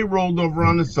was already rolled over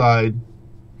on his side.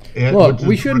 And, Look, which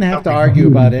we is shouldn't have to recovery. argue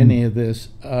about any of this.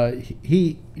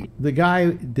 The guy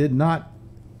did not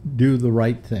do the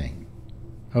right thing.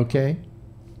 Okay?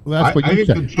 Well, that's what I you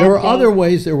think the said. There were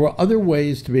chokehold- other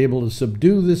ways to be able to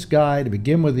subdue this guy. To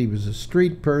begin with, he was a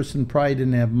street person, probably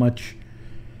didn't have much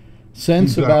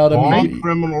sense He's about got a long him.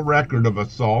 criminal record of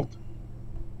assault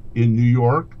in New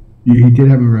York. Yeah, he did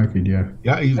have a record, yeah.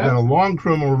 Yeah, he's got a long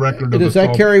criminal record of Does that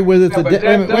assault. carry with it Yeah, the but wait a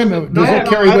that minute, wait a minute. doesn't Does that matter.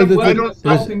 carry with it I the don't.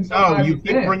 Assaulting No, you somebody's keep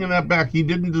dead. bringing that back. He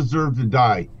didn't deserve to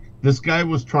die. This guy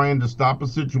was trying to stop a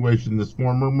situation. This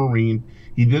former Marine.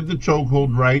 He did the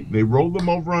chokehold right. They rolled him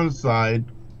over on his side.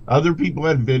 Other people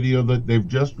had video that they've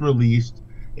just released,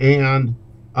 and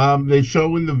they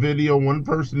show in the video one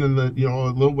person in the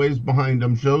a little ways behind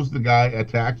him shows the guy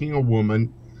attacking a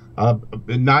woman,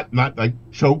 not like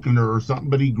choking her or something,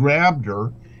 but he grabbed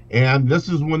her, and this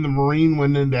is when the Marine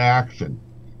went into action.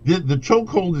 The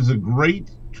chokehold is a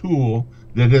great tool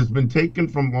that has been taken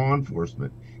from law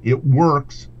enforcement. It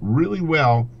works really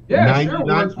well. Yeah, it sure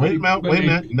works Wait a when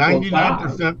minute. people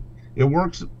 99%. It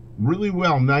works really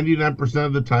well 99%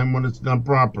 of the time when it's done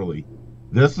properly.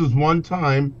 This is one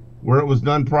time where it was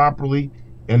done properly,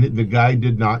 and the guy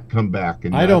did not come back.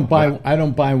 And I don't buy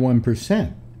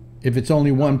 1%. If it's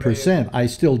only 1%, I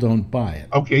still don't buy it.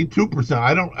 Okay, 2%.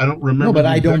 I don't remember. No, but the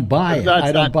I don't exact- buy it. That's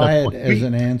I don't not buy the it point. as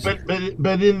an answer.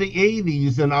 But in the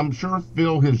 80s, and I'm sure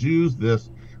Phil has used this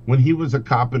when he was a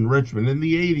cop in Richmond. In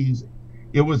the 80s,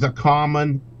 it was a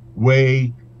common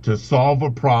way to solve a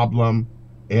problem,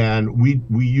 and we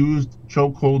used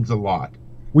chokeholds a lot.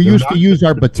 We They're used to not- use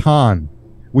our baton.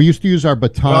 We used to use our Well,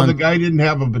 baton. the guy didn't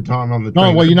have a baton on the No,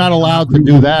 train. well, you're not allowed to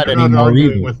do that You're not anymore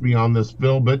arguing either. with me on this,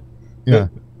 Phil, but Yeah.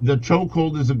 the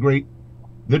chokehold is a great.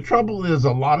 The trouble is,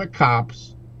 a lot of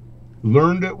cops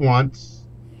learned it once,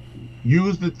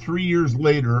 used it 3 years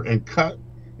later, and cut.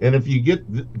 And if you get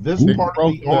this Ooh, part of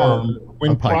broke the the arm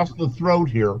windpipe. across the throat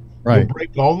here, Right. you'll break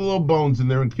all the little bones in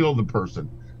there and kill the person.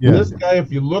 Yeah. This guy,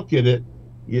 if you look at it,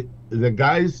 the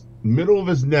guy's middle of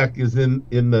his neck is in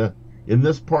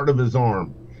this part of his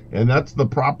arm, and that's the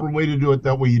proper way to do it.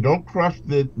 That way, you don't crush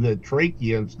the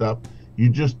trachea and stuff. You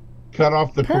just cut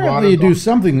off the Apparently, you carotid. do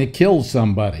something to kill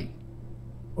somebody.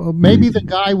 Well, maybe the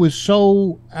guy was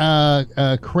so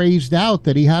crazed out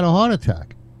that he had a heart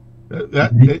attack.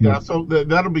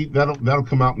 That'll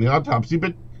come out in the autopsy,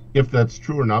 but if that's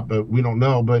true or not, but we don't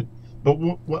know. But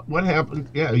what happened?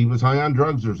 Yeah, he was high on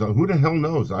drugs or something. Who the hell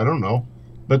knows? I don't know.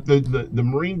 But the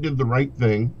Marine did the right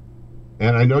thing,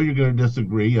 and I know you're going to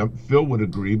disagree. Phil would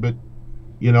agree, but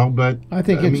I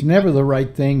think it's never the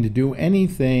right thing to do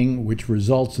anything which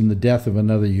results in the death of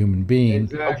another human being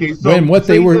Exactly. okay. So when what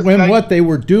say this guy- what they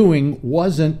were doing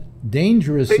wasn't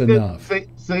dangerous say that- enough.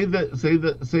 say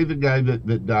the guy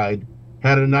that died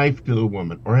had a knife to the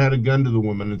woman or had a gun to the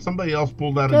woman, and somebody else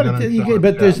pulled out a gun and shot him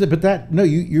But dead.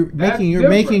 you're That's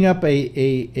making up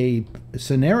a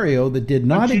scenario that did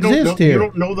not But you don't exist know- here.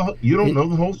 You don't know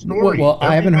the whole story. Well,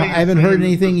 I haven't Everybody is heard saying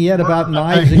anything this yet is about murder.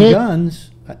 knives and hit- guns.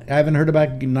 I haven't heard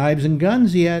about knives and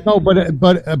guns yet. No, but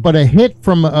a hit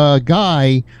from a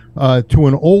guy to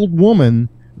an old woman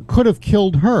could have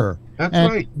killed her. That's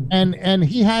and, right. And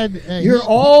he had. You're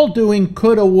all doing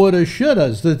coulda, woulda,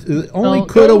 shouldas. The only No,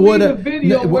 coulda, show me woulda. the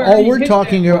video where All he we're hit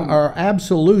talking that are, woman. are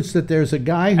absolutes. That there's a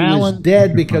guy who is Alan-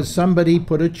 dead because somebody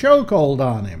put a chokehold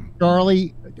on him.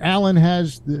 Charlie, Alan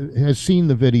has seen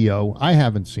the video. I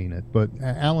haven't seen it, but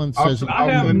Alan says I'll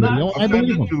I have send it- not I'll I send believe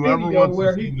it him. to whoever video wants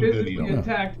where to he see the physically video.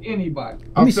 attacked anybody.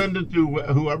 I'll me send it to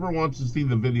whoever wants to see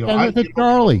the video. Send it to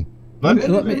Charlie. Let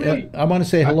Let me. I want to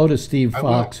say hello to Steve I will.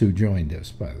 Fox, who joined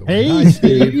us. By the way, Hey, hi,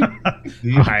 Steve.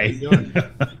 Hi.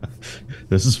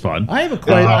 This is fun. I have a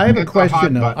question. I have a It's a question.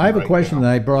 hot Though. button I have a right question now.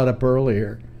 that I brought up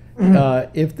earlier.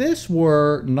 If this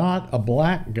were not a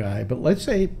black guy, but let's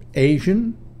say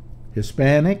Asian,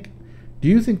 Hispanic, do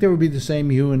you think there would be the same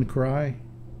hue and cry?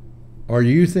 Or do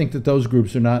you think that those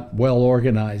groups are not well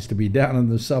organized to be down in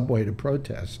the subway to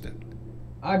protest it?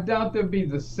 I doubt they'd be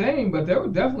the same, but there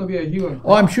would definitely be a hue and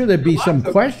cry. Oh, I'm sure there'd be some Lots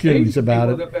of questions Asian about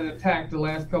people it. that have been attacked the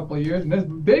last couple of years, and there's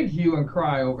big hue and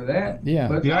cry over that. Yeah.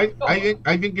 But Yeah,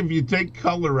 I think if you take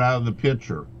color out of the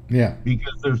picture, Yeah.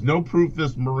 because there's no proof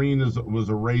this Marine was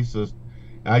a racist.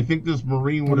 I think this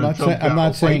Marine would I'm have not choked I'm out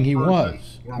not a saying white he person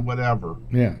was. or whatever.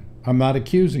 Yeah. I'm not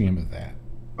accusing him of that.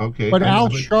 Okay, But Al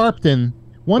Sharpton,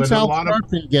 once but a Al lot of-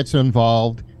 Sharpton gets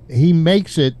involved, he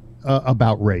makes it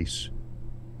about race.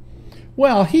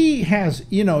 Well, he has,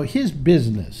 his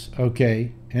business,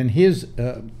 okay, and his,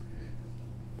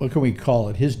 what can we call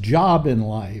it? His job in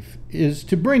life is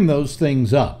to bring those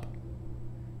things up.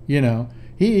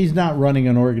 He's not running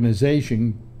an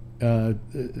organization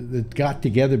that got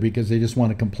together because they just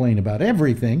want to complain about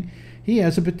everything. He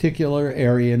has a particular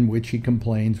area in which he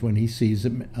complains when he sees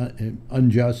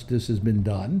injustice has been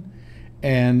done.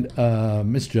 And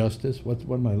misjustice,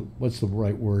 what's the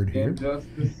right word here?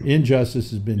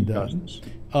 Injustice has been done.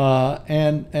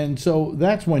 And so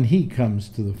that's when he comes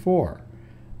to the fore.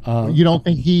 You don't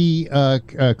think he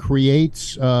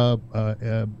creates race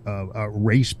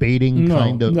baiting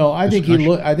kind of? No, I think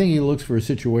discussion? I think he looks for a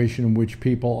situation in which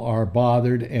people are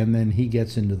bothered, and then he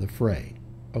gets into the fray.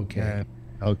 Okay.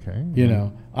 Okay.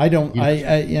 I don't.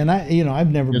 I've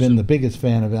never Yes, been sir. the biggest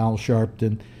fan of Al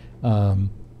Sharpton.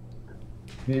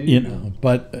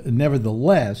 But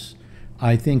nevertheless,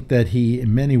 I think that he,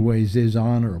 in many ways, is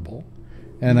honorable,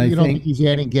 and You I don't think he's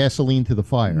adding gasoline to the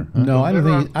fire? Huh? no, I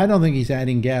don't think he's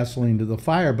adding gasoline to the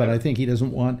fire, but I think he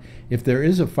doesn't want, if there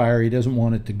is a fire, he doesn't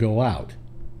want it to go out.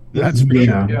 That's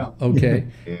Yeah. Okay,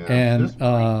 Yeah, and this-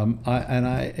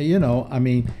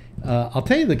 I'll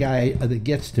tell you the guy that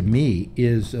gets to me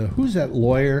is who's that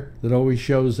lawyer that always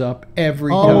shows up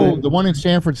every Oh, time? the one in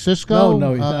San Francisco?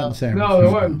 No, he's not in San No, Francisco.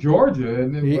 it wasn't Georgia.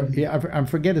 And it was, I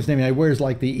forget his name. He wears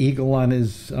like the eagle on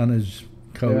his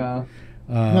coat. yeah.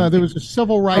 No, there was a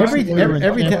civil rights Every lawyer in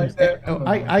every San time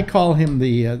I call him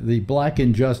the Black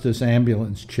Injustice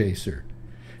ambulance chaser,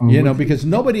 Oh, because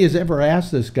nobody has ever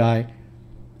asked this guy,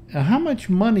 how much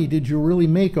money did you really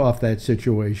make off that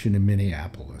situation in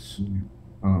Minneapolis?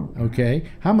 Oh. Okay,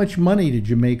 how much money did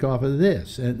you make off of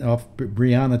this and off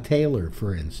Breonna Taylor,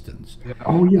 for instance?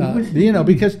 Oh, yeah.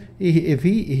 Because if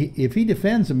he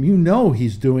defends him,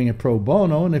 he's doing it pro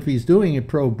bono, and if he's doing it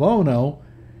pro bono,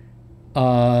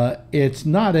 it's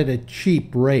not at a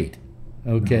cheap rate.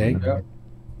 Okay. Yep.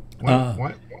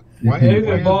 why He's is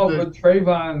involved the- with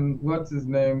Trayvon, what's his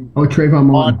name? Oh, Trayvon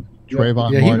Martin.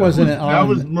 Trayvon Yeah, he Martin. wasn't that on.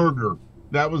 was murder.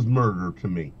 That was murder to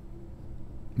me.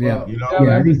 Yeah. Well, You know- yeah, Yeah,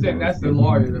 I I'm think just saying that that's was the the-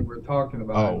 lawyer that we're talking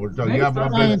about. Oh, we're talking- His yeah, name but-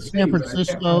 starts Guy in with a C, San but I can't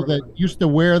Francisco that remember. used to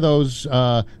wear those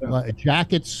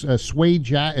jackets,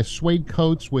 suede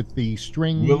coats with the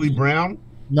strings. Willie Brown?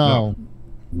 No.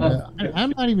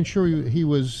 I'm not even sure he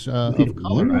was of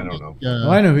color. I don't know. Oh,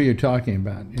 I know who you're talking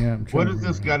about. Yeah. I'm What trying does to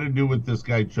this remember. got to do with this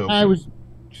guy choking? I was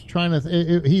just trying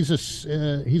to. He's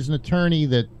an attorney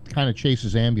that kind of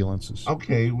chases ambulances.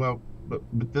 Okay, well, but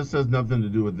this has nothing to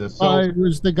do with this. So It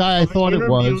was the guy I they thought it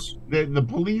interviewed- was. The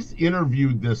police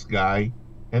interviewed this guy,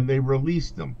 and they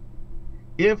released him.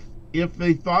 If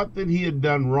they thought that he had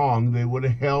done wrong, they would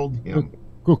have held him.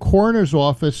 The coroner's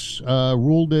office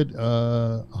ruled it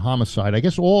a homicide. I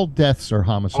guess all deaths are All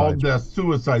homicides. deaths,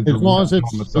 suicides, As are long as not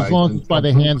it's- as homicides long as it's by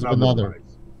until the hands proven of another.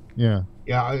 otherwise. Yeah.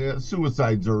 Yeah,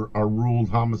 suicides are ruled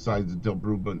homicides until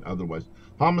proven otherwise.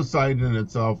 Homicide in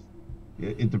itself,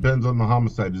 it depends on the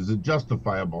homicide. Is it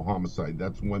justifiable homicide?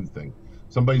 That's one thing.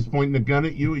 Somebody's pointing a gun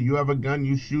at you, you have a gun,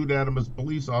 you shoot at him as a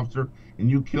police officer, and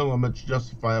you kill him, it's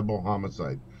justifiable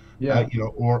homicide. Yeah.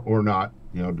 Or not.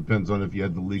 Depends on if you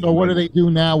had the legal. So what do right. they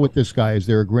do now with this guy? Is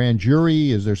there a grand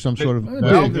jury? Is there some sort of?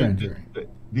 Well,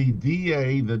 the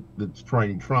DA that's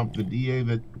trying Trump, the DA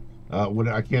that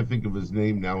I can't think of his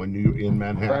name now in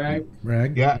Manhattan. Right.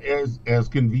 Bragg? Yeah, as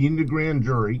convened a grand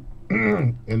jury,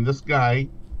 and this guy,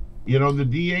 the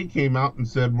DA came out and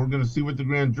said, we're going to see what the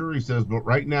grand jury says, but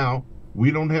right now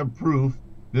we don't have proof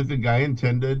that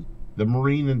the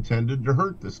Marine intended to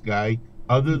hurt this guy,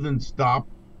 other than stop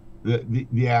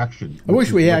the action. I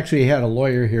wish we actually had a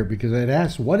lawyer here, because I'd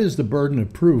ask, what is the burden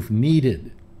of proof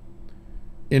needed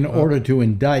in order to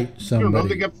indict I don't know, somebody?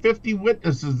 they got 50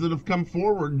 witnesses that have come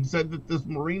forward and said that this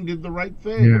Marine did the right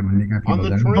thing. Yeah, man, they got On people the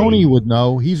there. train. Tony would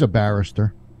know. He's a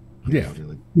barrister. Yeah.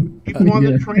 People on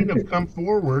Yeah. the train have come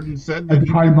forward and said Had that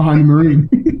to hide behind the Marine.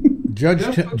 Judge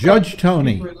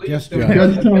Tony. Yes, Judge.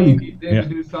 Judge Tony. He didn't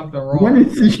do something wrong. When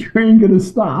is this train going to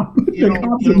stop? The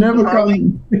cops are never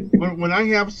Charlie, coming. when I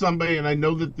have somebody and I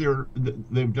know that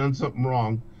they've done something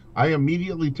wrong, I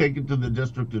immediately take it to the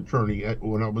district attorney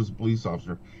when I was a police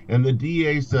officer, and the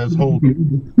DA says, hold it.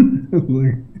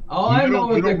 All I You know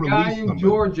don't- is you the don't guy release in somebody.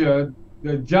 Georgia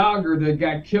the jogger that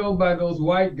got killed by those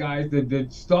white guys that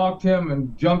stalked him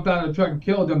and jumped out of the truck and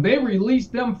killed him. They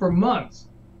released them for months.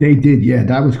 They did, yeah.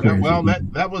 That was Yeah, crazy. well,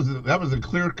 that was a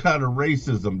clear cut of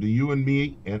racism to you and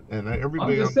me and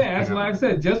everybody. I'm just saying. That's what I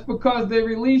said. Just because they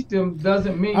released him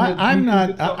doesn't mean that I'm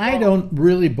not. I don't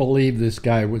really believe this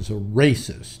guy was a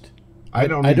racist. I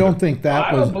don't think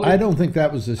that was. I don't think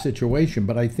that was the situation.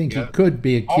 But I think he could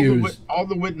be accused. All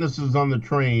the witnesses on the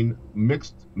train,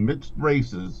 mixed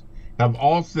races, have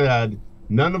all said.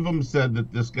 None of them said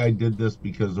that this guy did this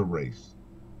because of race.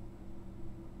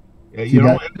 You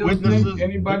know, witnesses.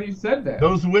 Anybody said that?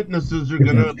 Those witnesses are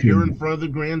going to appear in front of the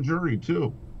grand jury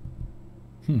too.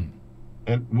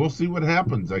 And we'll see what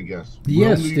happens, I guess.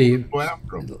 Yes, Steve.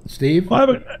 Steve?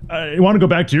 Well, I want to go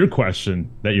back to your question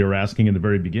that you were asking in the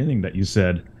very beginning that you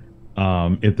said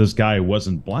if this guy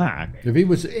wasn't black. If he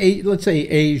was, let's say,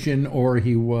 Asian or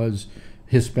he was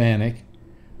Hispanic.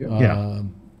 Yeah.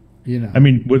 You know. I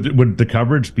mean, would the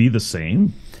coverage be the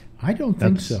same? I don't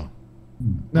think so.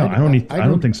 No, I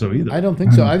don't think so either. I don't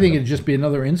think so. I think it'd just be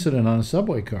another incident on a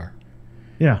subway car.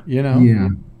 Yeah. You know? Yeah.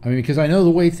 I mean, because I know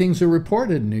the way things are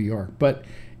reported in New York, but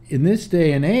in this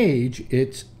day and age,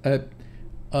 it's the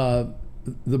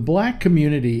black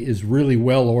community is really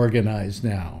well organized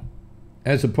now,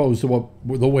 as opposed to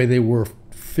the way they were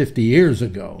 50 years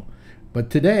ago.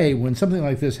 But today, when something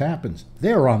like this happens,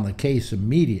 they're on the case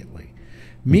immediately.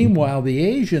 Meanwhile, the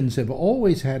Asians have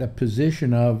always had a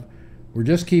position of, we're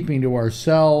just keeping to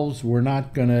ourselves. We're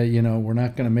not gonna, we're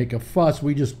not gonna make a fuss.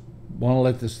 We just want to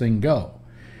let this thing go.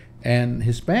 And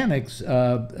Hispanics,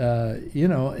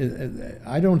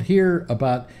 I don't hear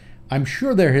about. I'm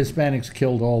sure there are Hispanics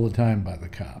killed all the time by the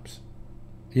cops,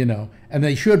 and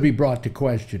they should be brought to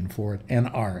question for it and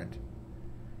aren't.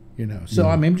 So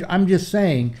I mean, I'm just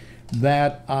saying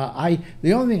that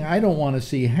the only thing I don't want to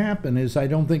see happen is I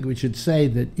don't think we should say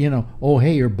that oh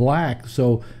hey, you're black,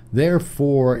 so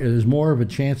therefore there's more of a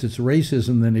chance it's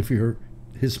racism than if you're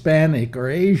Hispanic or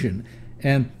Asian.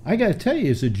 And I got to tell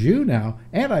you, as a Jew now,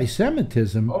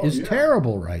 anti-Semitism is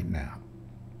terrible right now.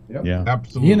 Yep. Yeah,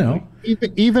 absolutely.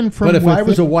 Even from. But if I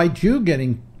was a white Jew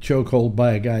getting chokehold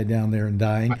by a guy down there and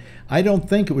dying, I don't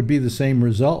think it would be the same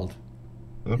result.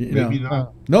 Maybe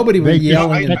not. Nobody would be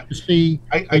yelling.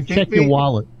 I check your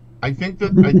wallet. I think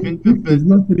that There's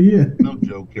nothing here. No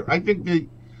joke here. I think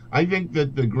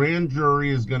that the grand jury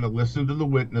is going to listen to the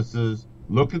witnesses,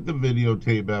 look at the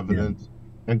videotape evidence,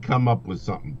 and come up with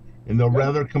something. And they'll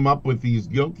rather come up with he's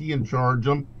guilty and charge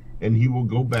him, and he will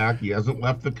go back. He hasn't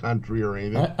left the country or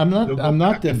anything. I'm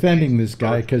not defending this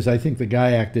guy because I think the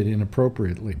guy acted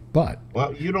inappropriately. But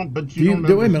you don't. But wait a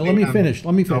minute. Let me finish.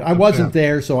 I wasn't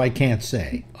there, so I can't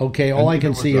say. Okay, all I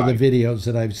can see are the videos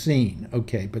that I've seen.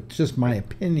 Okay, but it's just my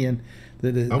opinion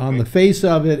that on the face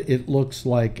of it, it looks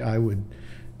like I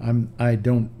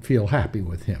don't feel happy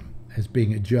with him as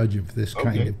being a judge of this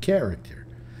kind of character.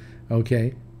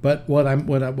 Okay. But what I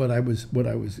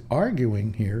was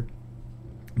arguing here,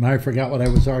 and I forgot what I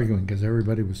was arguing because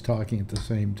everybody was talking at the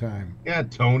same time. Yeah,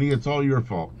 Tony, it's all your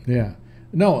fault. Yeah,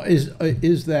 no, is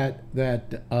that we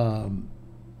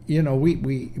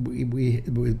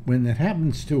when it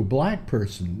happens to a black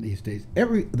person these days,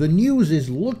 the news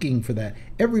is looking for that.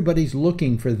 Everybody's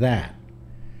looking for that.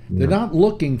 They're not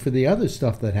looking for the other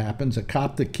stuff that happens. A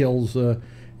cop that kills a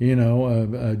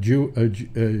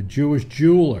Jewish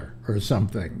jeweler or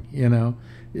something, you're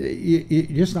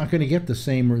just not going to get the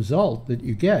same result that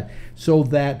you get. So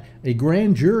that a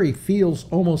grand jury feels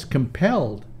almost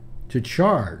compelled to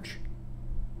charge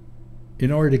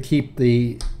in order to keep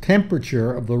the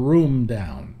temperature of the room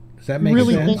down. Does that make sense?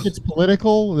 You really think it's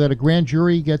political, that a grand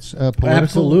jury gets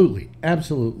political?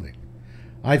 Absolutely.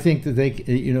 I think that they,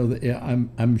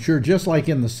 I'm sure just like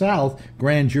in the South,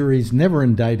 grand juries never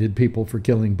indicted people for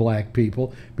killing black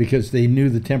people because they knew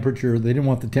the temperature, they didn't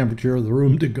want the temperature of the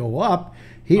room to go up.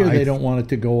 Here they don't want it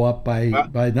to go up by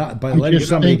letting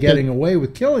somebody getting away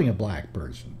with killing a black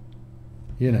person.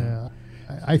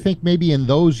 I think maybe in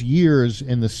those years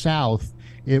in the South,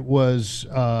 it was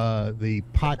the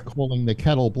pot calling the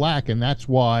kettle black, and that's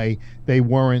why they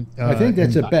weren't. I think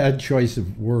that's a bad choice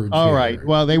of words. All right.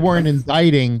 Well, they weren't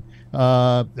indicting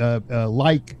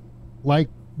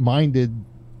like-minded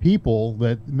people.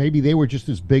 That maybe they were just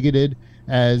as bigoted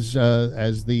as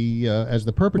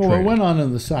the perpetrator. Well, what went on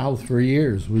in the South for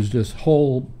years was just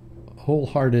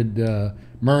wholehearted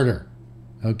murder.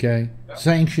 Okay,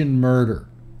 sanctioned murder.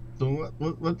 So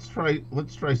let's try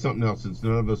something else since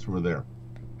none of us were there.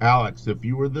 Alex, if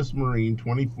you were this Marine,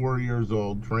 24 years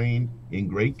old, trained in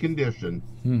great condition,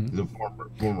 as a former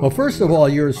well, first of all,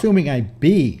 you're assuming I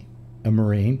be a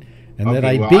Marine, and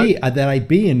Okay, that I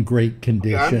be in great Yeah,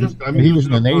 condition. I'm He was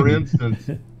in the for Navy. instance,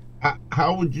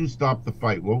 how would you stop the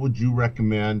fight? What would you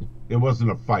recommend? It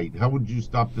wasn't a fight. How would you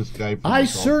stop this guy from I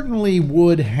assault? certainly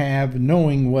would have,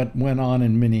 knowing what went on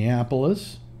in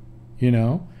Minneapolis, you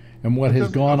know, and what That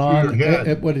has doesn't gone go through on, your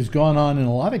head. what has gone on in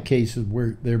a lot of cases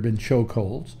where there have been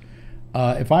chokeholds.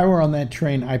 If I were on that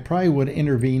train, I probably would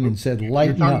intervene and said, You're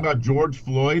 "Lighten talking up." about George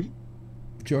Floyd?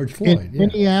 George Floyd, In yeah.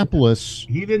 Minneapolis,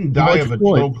 He didn't die George of a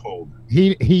Floyd. chokehold.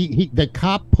 The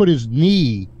cop put his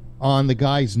knee on the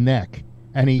guy's neck,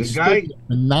 and he The stood guy- there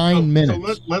for 9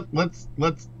 minutes. So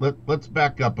let's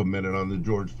back up a minute on the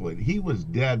George Floyd. He was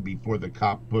dead before the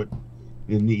cop put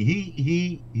in the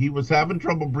he was having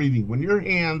trouble breathing. When your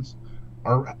hands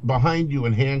are behind you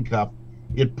and handcuffed,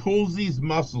 it pulls these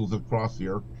muscles across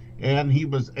here, and he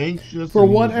was anxious. For and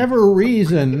he was- whatever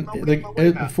reason, Wait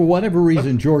a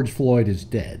minute. George Floyd is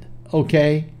dead.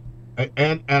 Okay.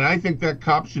 And I think that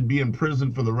cop should be in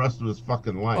prison for the rest of his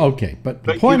fucking life. Okay, but the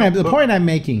But, point you know, the look- point I'm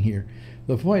making here,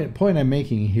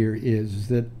 is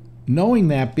that knowing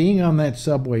that, being on that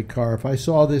subway car, if I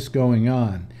saw this going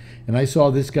on, and I saw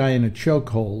this guy in a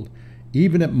chokehold,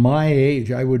 even at my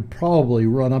age, I would probably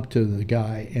run up to the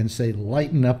guy and say,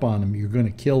 "Lighten up on him. You're going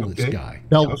to kill this Okay. guy."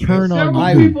 They'll Okay. turn on Several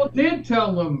you. people did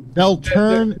tell them. They'll that-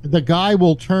 turn. The guy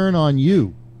will turn on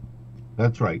you.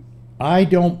 That's right. I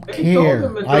don't They told care.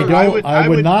 him to I turn- don't. I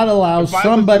would not allow if I was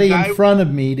somebody the guy- in front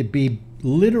of me to be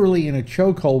literally in a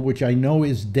chokehold, which I know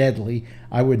is deadly.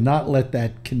 I would not let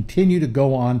that continue to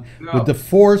go on No. with the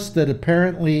force that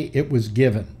apparently it was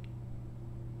given.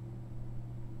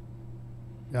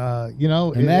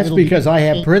 And that's it'll be because I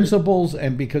have interesting- principles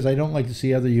and because I don't like to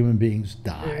see other human beings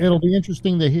die. It'll be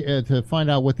interesting to find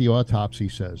out what the autopsy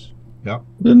says. Yep.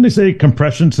 Didn't they say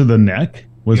compression to the neck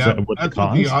was Yeah, that what the that's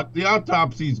what cause? the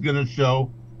autopsy is going to show.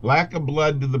 Lack of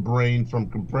blood to the brain from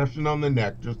compression on the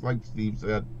neck, just like Steve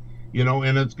said.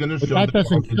 And it's going to But show that the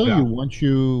doesn't cause of kill you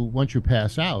death. once you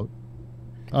pass out.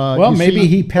 Well, you maybe see-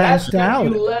 he That's passed if out.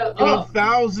 you let You know, up.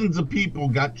 thousands of people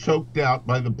got choked out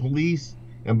by the police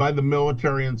and by the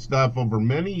military and stuff over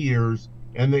many years,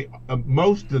 and they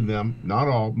most of them, not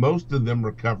all, most of them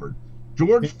recovered.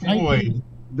 George In 19 Floyd.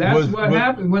 That's was- what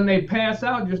happens when they pass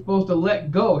out. You're supposed to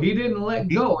let go. He didn't let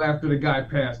go after the guy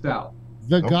passed out.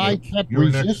 The guy Okay, kept you're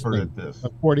an expert resisting, at this.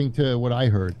 according to what I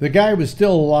heard. The guy was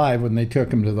still alive when they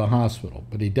took him to the hospital,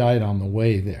 but he died on the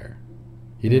way there.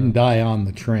 He didn't die on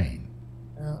the train.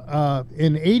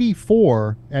 In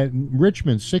 '84 at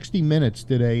Richmond, 60 Minutes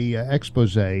did a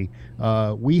expose.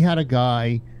 We had a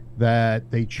guy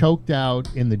that they choked out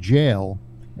in the jail,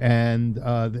 and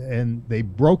they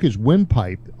broke his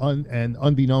windpipe, and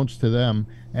unbeknownst to them,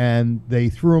 and they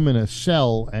threw him in a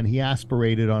cell, and he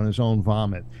aspirated on his own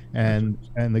vomit, and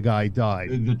the guy died.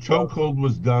 The chokehold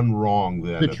was done wrong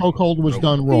then. The chokehold was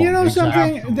done wrong. You know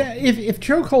Exactly. something? That if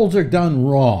chokeholds are done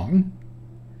wrong,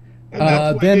 And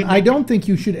that's why then they- I don't think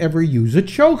you should ever use a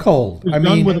chokehold. It was I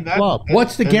done mean, with a and that- club,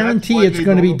 what's the and that's guarantee why it's they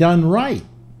going to be don't- done right?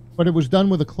 but it was done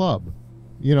with a club,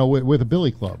 with a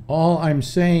billy club. All I'm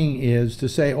saying is to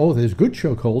say, oh, there's good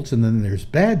chokeholds and then there's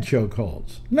bad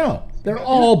chokeholds. No, they're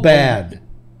all bad.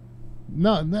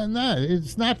 No,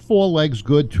 it's not 4 legs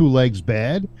good, 2 legs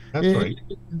bad. That's right.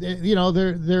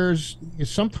 There's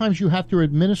sometimes you have to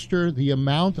administer the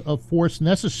amount of force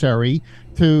necessary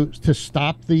to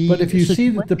stop the. But if you see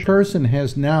that the situation. person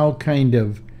has now kind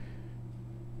of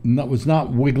was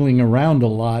not wiggling around a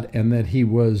lot and that he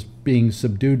was being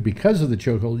subdued because of the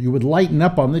chokehold, you would lighten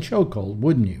up on the chokehold,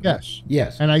 wouldn't you? Yes.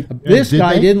 Yes. And This did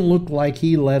guy they? didn't look like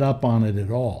he let up on it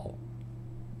at all.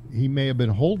 He may have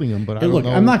been holding him, but I Hey, don't look,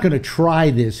 know. I'm not going to try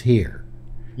this here.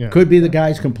 Yeah. Could be the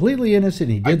guy's completely innocent.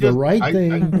 He did the right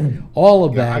thing, all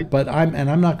of Yeah, that. But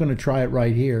I'm not going to try it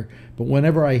right here. But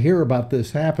whenever I hear about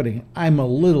this happening, I'm a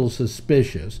little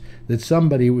suspicious that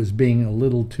somebody was being a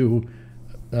little too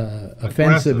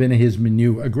offensive in his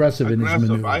maneuver, aggressive in his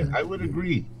Aggressive. maneuver. I would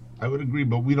agree.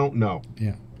 But we don't know.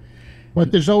 Yeah,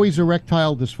 But there's always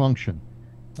erectile dysfunction.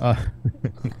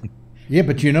 yeah.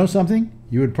 But you know something?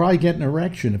 You would probably get an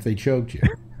erection if they choked you.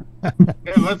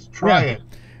 Hey, let's try it.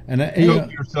 And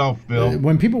Choke yourself, Bill.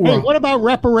 when people Hey, were what about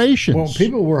reparations? Well,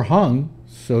 people were hung,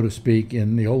 so to speak,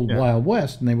 in the old Wild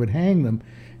West, and they would hang them.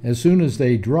 As soon as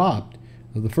they dropped,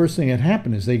 the first thing that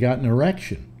happened is they got an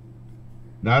erection.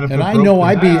 Not if And it I broke know the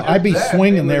I'd neck. be that,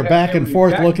 swinging they there would back have and to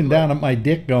forth, react looking to it. down at my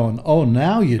dick, going, "Oh,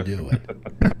 now you do it."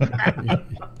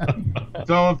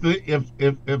 So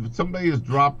if somebody is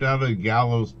dropped out of the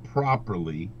gallows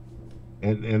properly,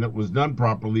 and it was done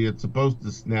properly, it's supposed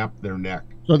to snap their neck.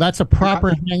 So that's a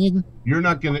proper hanging. You're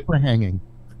not gonna, Proper hanging.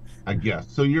 I guess.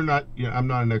 So you're not. I'm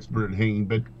not an expert at hanging,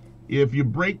 but if you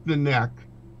break the neck,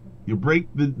 You break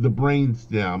the brain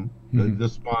stem, the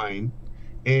spine,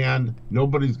 and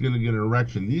nobody's going to get an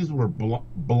erection. These were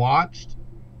blotched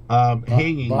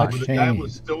hangings where the guy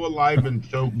was still alive and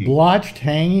choking. Blotched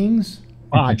hangings?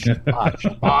 Botched,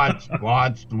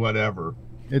 whatever.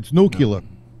 It's nuclear.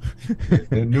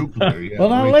 Nuclear, yeah. Well,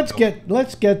 now let's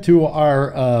get to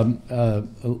our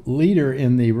leader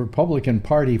in the Republican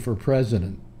Party for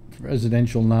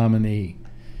presidential nominee,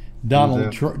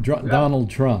 Donald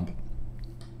Trump.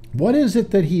 What is it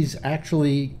that he's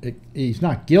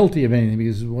not guilty of anything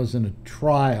because it wasn't a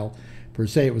trial per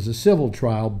se, it was a civil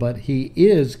trial, but he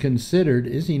is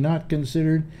he not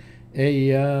considered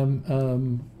a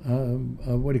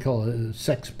what do you call it, a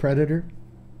sex predator?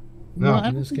 No,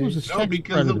 I don't think it was a sex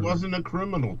because predator. it wasn't a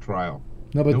criminal trial.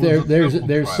 No, but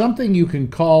there's something you can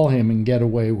call him and get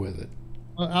away with it.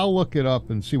 I'll look it up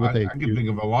and see what I can think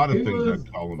of a lot of things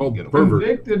I'd call him.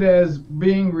 Convicted as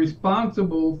being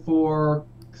responsible for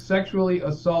sexually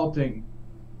assaulting.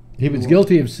 He was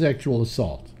guilty of sexual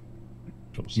assault.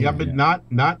 Yeah, but not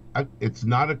it's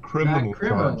not a criminal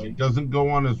charge. It doesn't go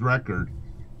on his record.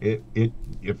 It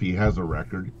if he has a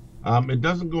record, it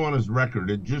doesn't go on his record.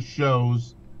 It just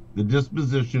shows the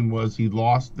disposition was he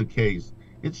lost the case.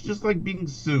 It's just like being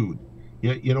sued.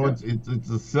 It's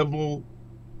a civil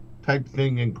type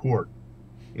thing in court.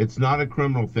 It's not a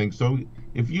criminal thing. So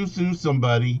if you sue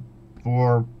somebody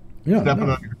for stepping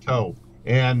on your toe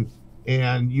and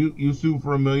you sue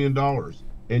for $1 million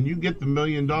and you get the $1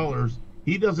 million,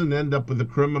 he doesn't end up with a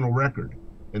criminal record.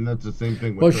 And that's the same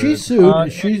thing with well, she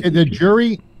sued. The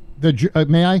jury.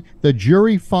 The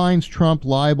jury finds Trump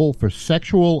liable for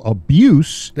sexual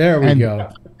abuse. There we go.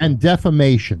 And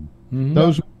defamation. Mm-hmm.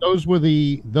 Those were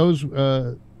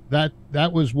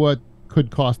that was what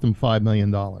could cost him $5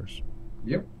 million.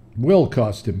 Yep. Will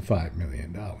cost him $5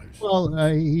 million. Well,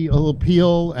 he'll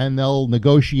appeal and they'll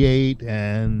negotiate,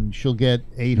 and she'll get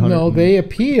 800. No, they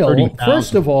appeal.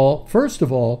 First of all,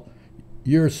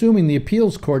 you're assuming the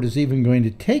appeals court is even going to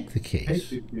take the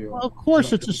case. Well, of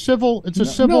course, it's a civil. It's a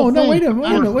civil. No, thing. wait a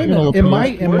minute.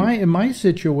 In my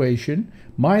situation,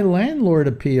 my landlord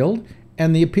appealed,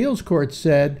 and the appeals court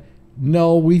said,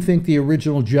 "No, we think the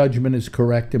original judgment is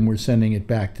correct, and we're sending it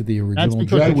back to the original judgment."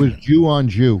 That's because it was Jew on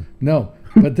Jew. No,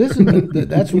 but this is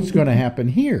that's what's going to happen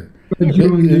here. They're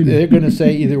going to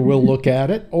say either we'll look at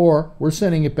it or we're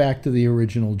sending it back to the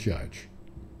original judge.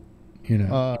 And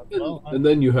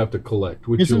then you have to collect.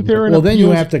 Then you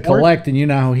have to collect, and you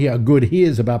know how good he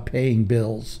is about paying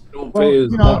bills. Don't pay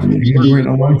his He'll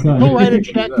write a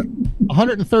check,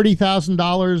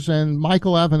 $130,000, and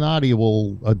Michael Avenatti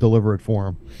will deliver it for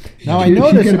him. Now I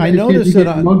noticed that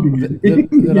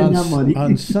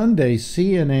on Sunday,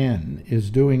 CNN is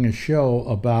doing a show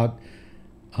about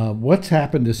what's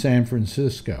happened to San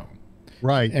Francisco.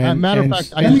 Right. Matter of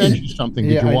fact, I sent you something.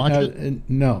 Did you watch it?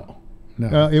 No.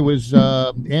 It was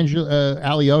Angela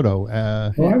Aliotto.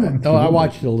 I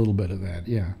watched a little bit of that.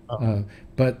 Yeah,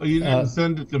 but you didn't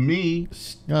send it to me.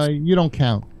 You don't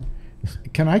count.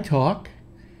 Can I talk?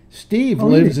 Steve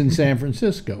lives in San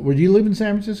Francisco. Would you live in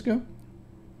San Francisco?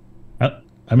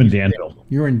 I'm in Danville.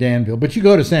 You're in Danville, but you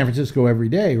go to San Francisco every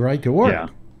day, right, to work? Yeah.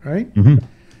 Right. Mm-hmm.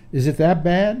 Is it that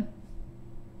bad?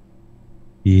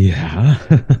 Yeah.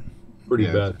 Pretty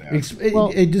bad.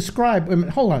 Describe.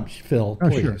 Hold on, Phil,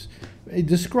 please. Sure.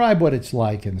 Describe what it's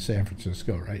like in San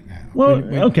Francisco right now. Well,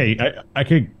 okay, I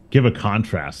could give a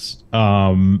contrast.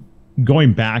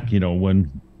 Going back, when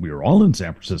we were all in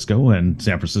San Francisco, and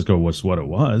San Francisco was what it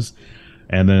was,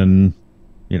 and then,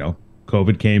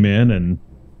 COVID came in, and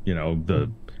the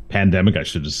pandemic, I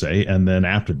should just say, and then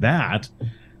after that,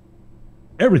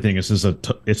 everything is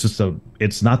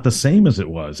it's not the same as it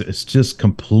was. It's just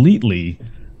completely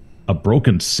a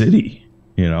broken city.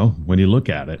 When you look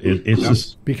at it, it's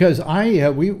just because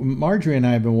Marjorie and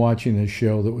I have been watching this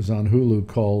show that was on Hulu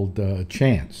called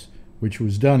Chance, which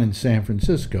was done in San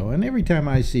Francisco. And every time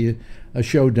I see a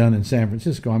show done in San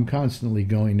Francisco, I'm constantly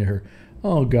going to her,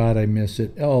 "Oh God, I miss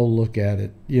it. Oh, look at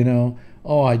it.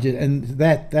 Oh, and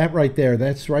that right there,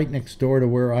 that's right next door to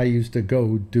where I used to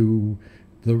go do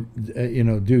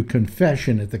do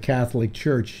confession at the Catholic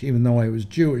Church, even though I was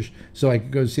Jewish, so I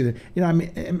could go see that.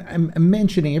 I'm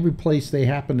mentioning every place they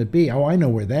happen to be. Oh, I know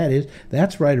where that is.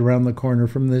 That's right around the corner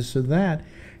from this or that.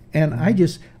 And I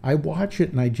watch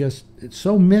it, and I just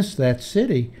so miss that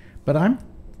city. But I'm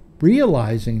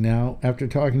realizing now, after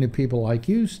talking to people like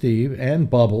you, Steve, and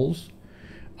Bubbles,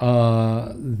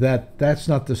 that's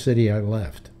not the city I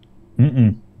left.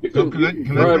 Mm-mm. You can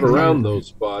drive around those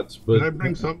spots, but can I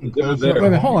bring something Wait a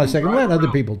minute, hold on a second. Let other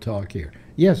people talk here.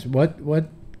 Yes, what,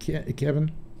 Kevin?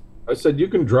 I said you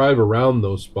can drive around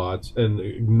those spots and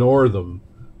ignore them,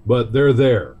 but they're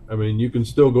there. I mean, you can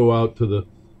still go out to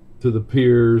the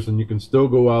piers, and you can still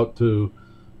go out to,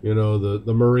 you know,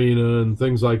 the marina and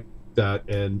things like that,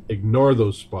 and ignore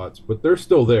those spots, but they're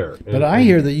still there. But I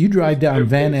hear that you drive down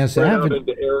Van Ness spread out Avenue.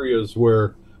 into areas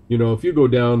where, you know, if you go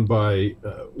down by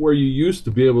where you used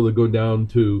to be able to go down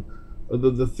to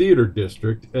the theater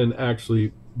district and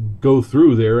actually go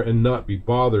through there and not be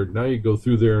bothered. Now you go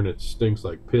through there and it stinks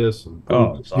like piss and poop.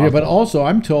 Oh, it's Yeah, but awful. also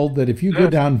I'm told that if you go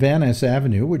down Van Ness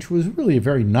Avenue, which was really a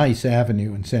very nice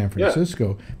avenue in San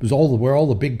Francisco, it was where all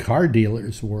the big car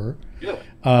dealers were. Yeah.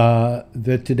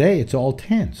 That today it's all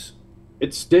tents.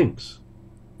 It stinks.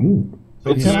 Ooh.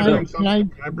 So It's can I still- bring something,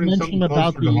 can I bring mention something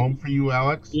about closer to the- home for you,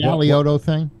 Alex? The Alioto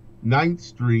thing? 9th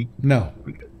Street. No.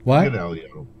 Forget What?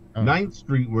 Alioto. Oh. 9th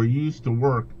Street, where you used to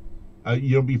work,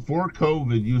 you know, before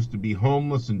COVID, used to be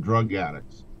homeless and drug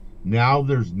addicts. Now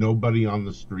there's nobody on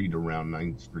the street around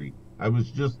 9th Street. I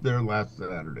was just there last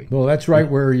Saturday. Well, that's right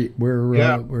where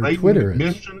Right Twitter in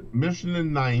is. Mission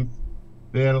and 9th,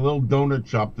 they had a little donut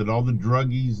shop that all the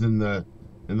druggies and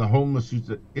the homeless used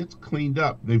to. It's cleaned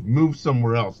up. They've moved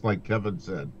somewhere else, like Kevin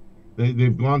said.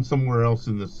 They've gone somewhere else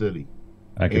in the city.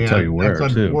 I can tell you where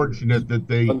That's too. unfortunate that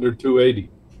they. Under 280.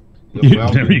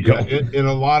 Well, There you go. In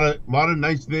a lot of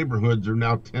nice neighborhoods are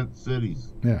now tent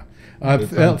cities. Yeah.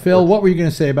 It's Phil, what were you going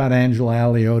to say about Angela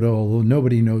Alioto? Although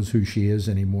nobody knows who she is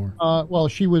anymore. Well,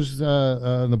 she was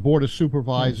on the board of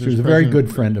supervisors. She was a very president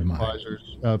good friend of mine,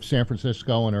 supervisors of San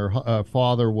Francisco, and her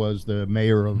father was the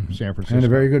mayor of San Francisco. and a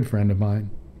very good friend of mine.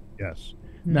 Yes.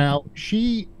 Now,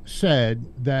 she said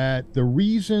that the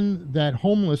reason that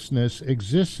homelessness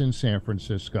exists in San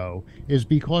Francisco is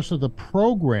because of the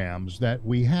programs that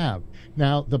we have.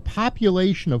 Now, the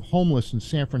population of homeless in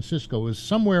San Francisco is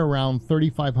somewhere around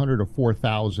 3,500 or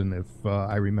 4,000, if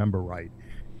I remember right.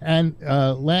 And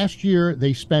last year,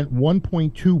 they spent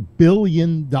 $1.2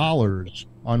 billion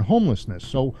on homelessness.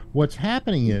 So what's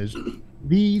happening is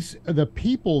the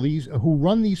people who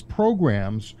run these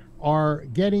programs are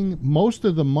getting most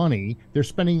of the money. They're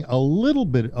spending a little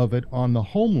bit of it on the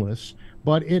homeless,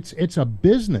 but it's a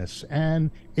business,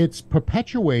 and it's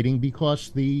perpetuating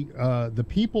because the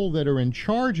people that are in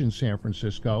charge in San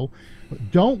Francisco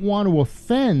don't want to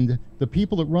offend the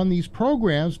people that run these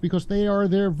programs because they are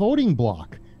their voting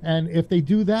bloc. And if they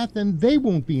do that, then they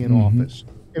won't be in office.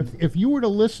 If you were to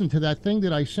listen to that thing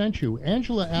that I sent you,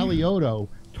 Angela Alioto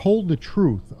told the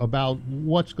truth about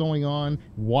what's going on,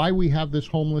 why we have this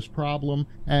homeless problem,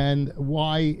 and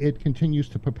why it continues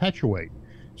to perpetuate.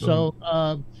 So,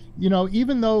 you know,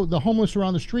 even though the homeless are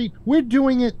on the street, we're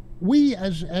doing it. We,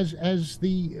 as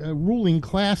the ruling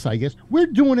class, I guess, we're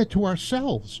doing it to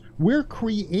ourselves. We're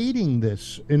creating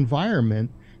this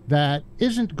environment that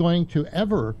isn't going to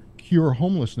ever cure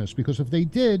homelessness, because if they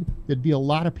did, there'd be a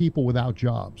lot of people without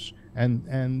jobs, and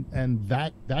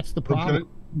that's the problem.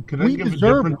 Can I We give a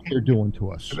deserve different? what they're doing to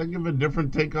us. Can I give a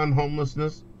different take on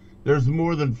homelessness? There's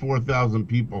more than 4,000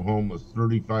 people homeless,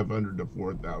 3,500 to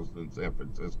 4,000 in San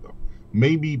Francisco.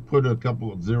 Maybe put a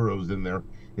couple of zeros in there.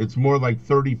 It's more like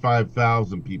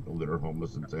 35,000 people that are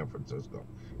homeless in San Francisco.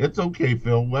 It's okay,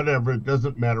 Phil, whatever. It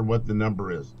doesn't matter what the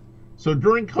number is. So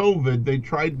during COVID, they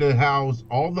tried to house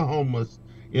all the homeless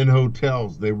in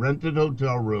hotels. They rented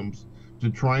hotel rooms to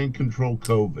try and control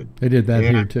COVID. They did that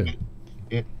here too.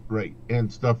 Right, and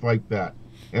stuff like that.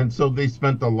 And so they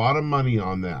spent a lot of money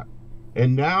on that.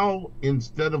 And now,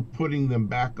 instead of putting them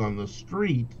back on the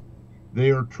street,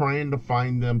 they are trying to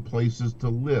find them places to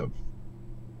live.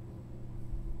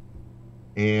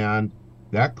 And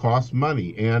that costs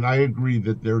money. And I agree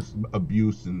that there's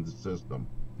abuse in the system.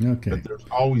 Okay. But there's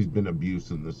always been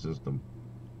abuse in the system.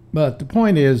 But the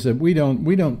point is that we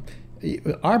don't.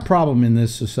 Our problem in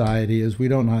this society is we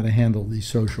don't know how to handle these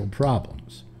social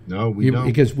problems. No, we don't.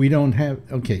 Because we don't have.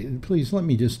 Okay, please let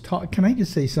me just talk. Can I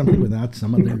just say something without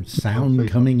some other sound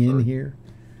coming in here?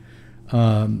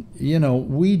 You know,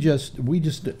 we're just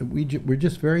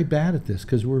very bad at this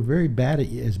because we're very bad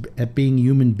at being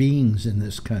human beings in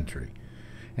this country,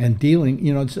 and dealing.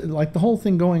 You know, it's like the whole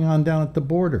thing going on down at the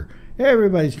border.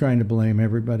 Everybody's trying to blame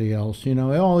everybody else. You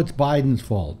know, oh, it's Biden's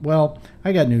fault. Well,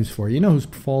 I got news for you. You know whose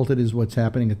fault it is what's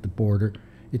happening at the border?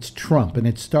 It's Trump. And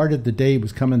it started the day he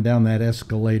was coming down that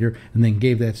escalator and then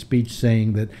gave that speech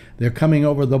saying that they're coming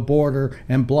over the border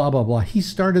and blah, blah, blah. He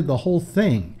started the whole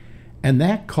thing. And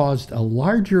that caused a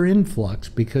larger influx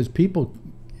because people,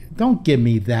 don't give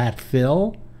me that,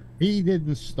 Phil. He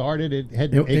didn't start it. It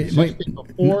had existed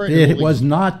before. It was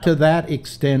not to that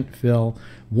extent, Phil.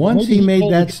 Once he made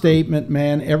that statement,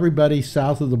 man, everybody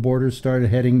south of the border started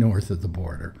heading north of the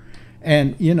border.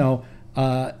 And, you know,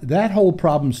 that whole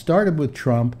problem started with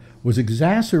Trump, was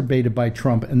exacerbated by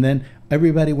Trump. And then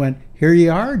everybody went, here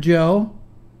you are, Joe.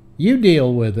 You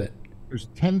deal with it. There's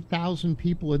 10,000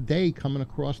 people a day coming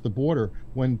across the border.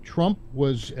 When Trump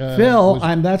was Phil,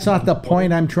 that's not the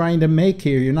point I'm trying to make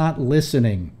here. You're not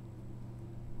listening.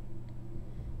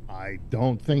 I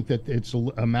don't think that it's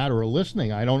a matter of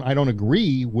listening. I don't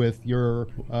agree with your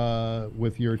take.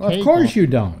 Of course you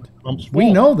don't.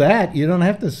 We know that. You don't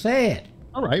have to say it.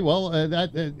 All right. Well,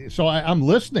 so I'm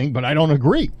listening, but I don't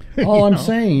agree. All I'm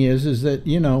saying is that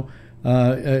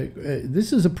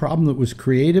this is a problem that was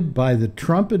created by the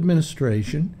Trump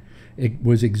administration. It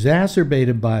was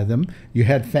exacerbated by them. You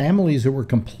had families that were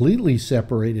completely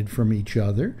separated from each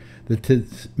other,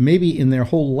 that maybe in their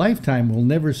whole lifetime will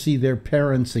never see their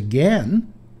parents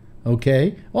again.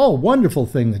 Okay? Oh, wonderful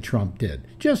thing that Trump did.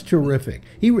 Just terrific.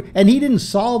 He didn't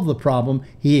solve the problem.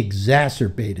 He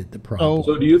exacerbated the problem.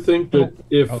 So do you think that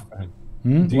if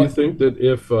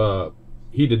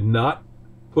he did not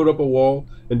put up a wall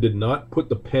and did not put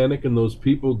the panic in those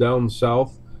people down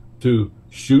south to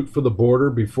shoot for the border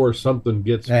before something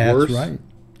gets worse? That's right.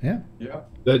 Yeah. Yeah.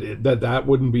 That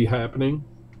wouldn't be happening.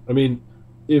 I mean,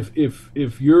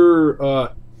 if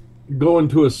you're going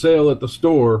to a sale at the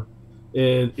store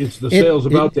and it's the sale's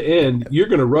about to end, you're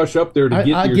going to rush up there to get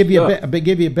your stuff. I'll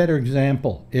give you a better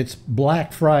example. It's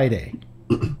Black Friday.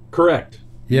 Correct.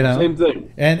 Same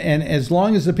thing. And as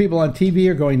long as the people on TV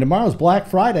are going, tomorrow's Black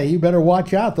Friday, you better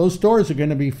watch out. Those stores are going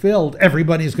to be filled.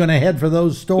 Everybody's going to head for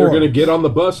those stores. They're going to get on the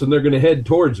bus and they're going to head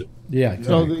towards it. Yeah,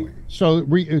 exactly.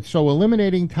 So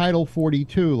eliminating Title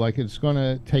 42, like it's going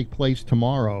to take place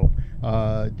tomorrow,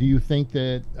 do you think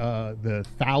that the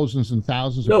thousands and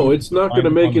thousands of No, it's not going to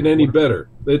make it any better.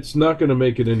 It's not going to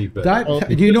make it any better.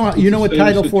 Do you know what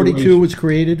Title 42 was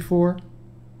created for?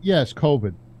 Yes,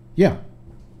 COVID. Yeah.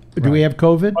 Do we have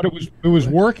COVID? But it was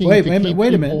working. Wait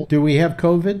a minute. Do we have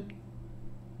COVID?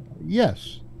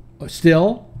 Yes.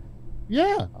 Still?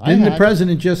 Yeah. Didn't the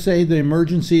president just say the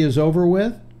emergency is over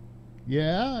with?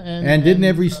 Yeah. And didn't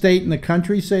every state in the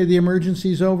country say the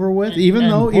emergency is over with? Even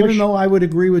though I would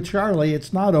agree with Charlie,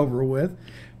 it's not over with,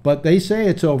 but they say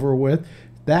it's over with.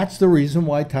 That's the reason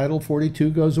why Title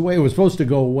 42 goes away. It was supposed to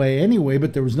go away anyway,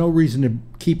 but there was no reason to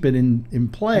keep it in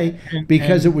play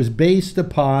because it was based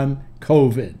upon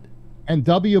COVID. And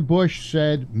W. Bush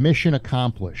said, mission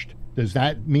accomplished. Does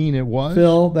that mean it was?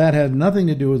 Phil, that had nothing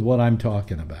to do with what I'm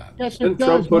talking about. Yes, and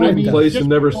Trump put it in place and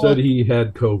never said he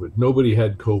had COVID. Nobody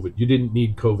had COVID. You didn't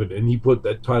need COVID. And he put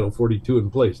that Title 42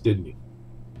 in place, didn't he?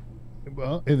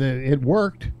 Well, it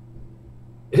worked.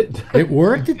 It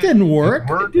worked? It didn't work.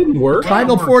 It didn't work.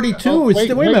 Title 42 is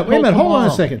still... Wait a minute. Hold on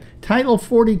a second. Title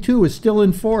 42 is still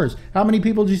in force. How many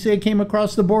people did you say came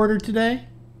across the border today?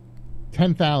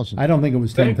 10,000. I don't think it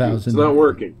was 10,000. It's not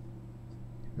working.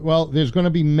 Well, there's going to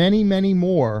be many, many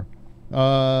more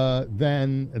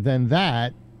than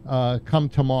that come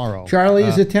tomorrow. Charlie,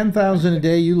 is it 10,000 a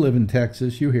day? You live in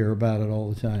Texas. You hear about it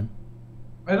all the time.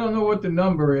 I don't know what the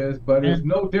number is, but it's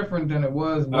no different than it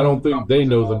was. I don't think they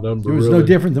know the number. It was no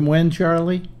different than when,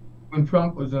 Charlie? When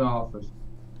Trump was in office.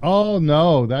 Oh,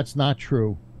 no, that's not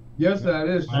true. Yes, that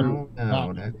is true.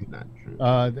 No, that's not true.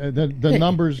 The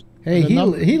numbers... Hey,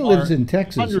 he lives in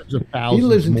Texas. Hundreds of thousands. He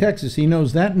lives in Texas. He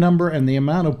knows that number and the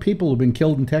amount of people who've been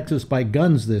killed in Texas by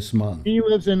guns this month. He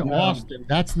lives in Austin.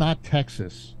 That's not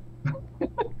Texas.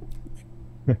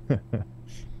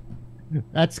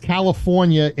 That's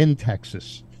California in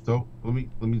Texas. So let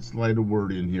me slide a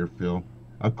word in here, Phil.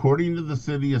 According to the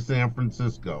city of San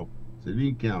Francisco, city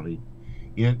and county,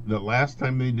 in the last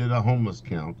time they did a homeless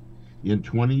count in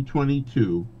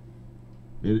 2022,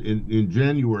 in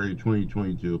January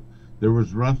 2022, there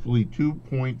was roughly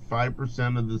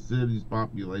 2.5% of the city's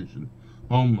population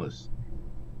homeless.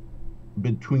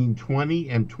 Between 20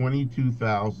 and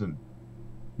 22,000,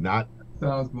 not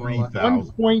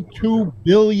 3,000. $1.2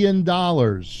 billion.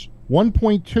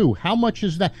 1.2. How much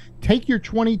is that? Take your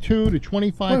 22 to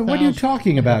 25,000. What are you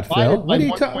talking about, Phil? What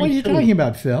are you talking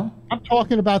about, Phil? I'm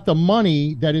talking about the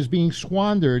money that is being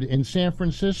squandered in San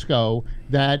Francisco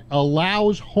that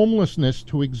allows homelessness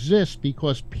to exist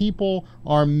because people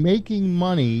are making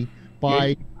money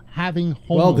by having homelessness.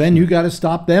 Well, then you got to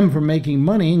stop them from making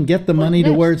money and get the money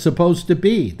to where it's supposed to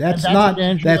be. That's not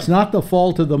the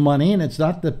fault of the money, and it's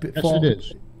not the fault. It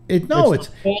is. It's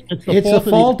the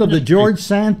fault of the George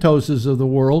Santoses of the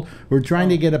world who are trying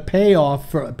to get a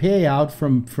payout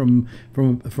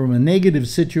from a negative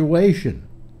situation.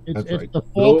 It's the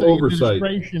fault of the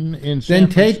administration in San Then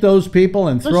take those people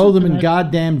and throw them in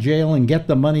goddamn jail and get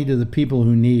the money to the people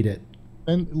who need it.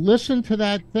 And listen to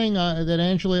that thing that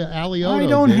Angela Alioto I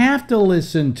don't did. have to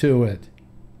listen to it.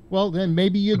 Well, then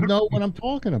maybe you'd know what I'm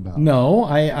talking about. No,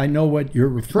 I know what you're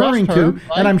referring Trust her, to,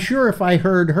 right? and I'm sure if I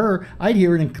heard her, I'd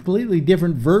hear it in a completely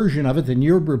different version of it than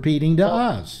you're repeating to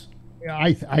us.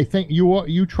 I think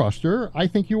you trust her. I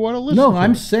think you ought to listen. No, to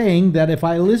I'm her. saying that if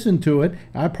I listen to it,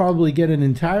 I probably get an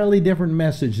entirely different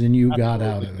message than you got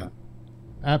out of it.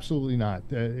 Absolutely not.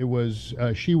 It was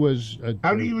she was.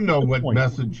 How do you know to the what point.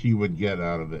 message he would get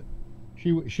out of it?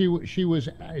 She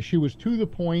was to the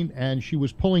point, and she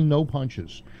was pulling no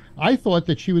punches. I thought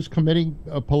that she was committing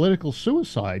a political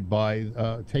suicide by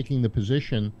taking the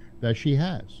position that she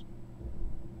has.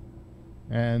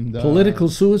 And Political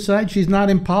suicide? She's not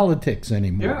in politics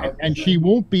anymore. Yeah. and she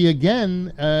won't be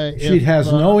again. She if,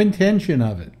 has no intention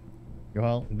of it.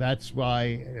 Well, that's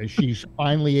why she's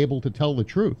finally able to tell the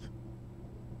truth.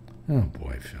 Oh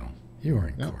boy, Phil, you are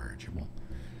incorrigible.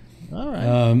 All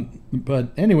right.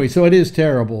 But anyway, so it is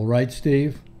terrible, right,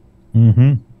 Steve?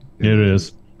 Mm-hmm. It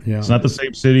is. Yeah. It's not the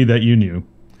same city that you knew.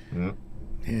 Yeah.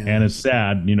 Yeah. And it's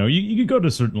sad. You know, you could go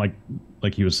to certain,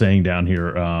 like he was saying down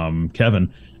here,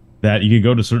 Kevin, that you could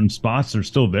go to certain spots, they're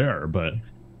still there, but,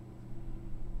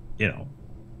 you know,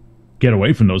 get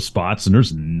away from those spots and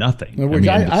there's nothing. Which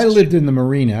I lived in the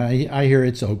marina. I hear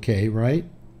it's okay, right?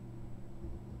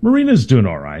 Marina's doing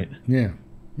all right. Yeah,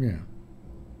 yeah.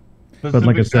 But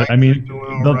like I said, I mean,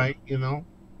 doing all right, you know.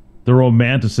 The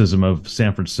romanticism of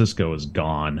San Francisco is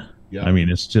gone. Yeah. I mean,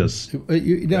 it's just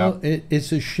You know,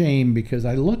 it's a shame because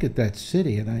I look at that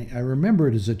city and I remember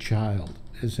it as a child,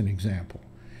 as an example.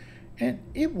 And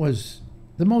it was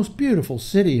the most beautiful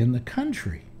city in the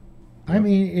country. I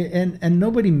mean, and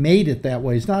nobody made it that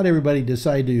way. It's not everybody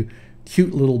decided to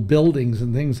cute little buildings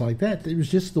and things like that. It was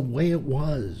just the way it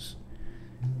was.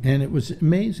 And it was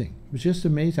amazing. It was just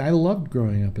amazing. I loved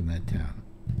growing up in that town.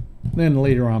 Then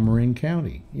later on, Marin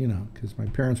County, you know, because my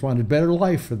parents wanted a better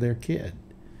life for their kid,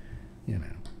 you know.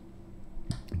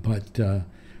 But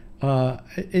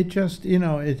it just, you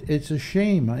know, it's a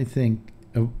shame, I think,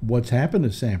 of what's happened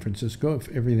to San Francisco, if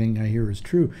everything I hear is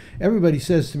true. Everybody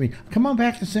says to me, come on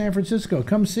back to San Francisco,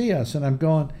 come see us. And I'm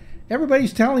going,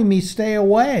 everybody's telling me stay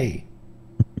away,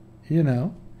 you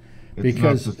know. It's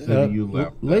Because not the city you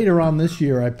left. later on this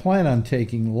year, I plan on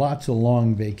taking lots of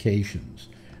long vacations.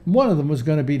 One of them was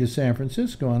going to be to San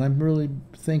Francisco, and I'm really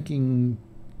thinking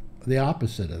the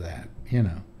opposite of that, you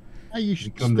know. You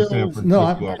should come to San Francisco. No,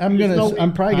 I'm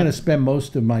probably no- going to spend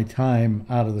most of my time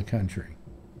out of the country,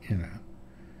 you know,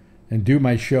 and do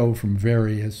my show from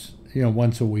various, you know,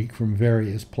 once a week from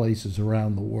various places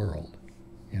around the world,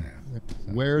 you know.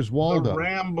 Where's The Waldo?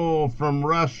 Ramble from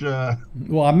Russia.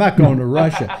 Well, I'm not going to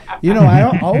Russia. You know,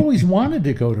 I always wanted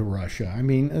to go to Russia. I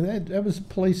mean, that was a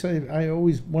place I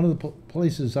always, one of the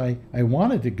places I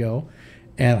wanted to go,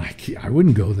 and I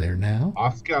wouldn't go there now.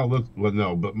 Moscow looks, well,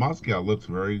 no, but Moscow looks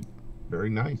very, very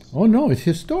nice. Oh, no, it's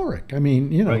historic. I mean,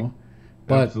 you know, Right.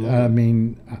 but Absolutely. I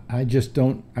mean, I just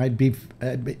don't, I'd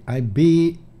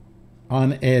be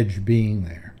on edge being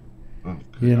there. Oh,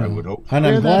 You know, I would hope. and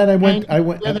Wear I'm glad that I went. tiny I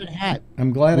went. feathered hat.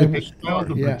 I'm glad I with went. the stars.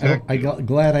 to Yeah, protect I you. got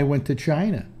glad I went to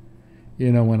China.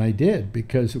 You know, when I did,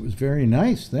 because it was very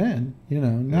nice then. You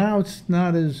know, now it's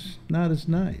not as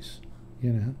nice.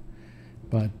 You know,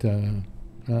 but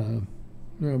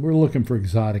we're looking for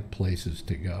exotic places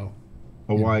to go.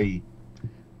 Hawaii.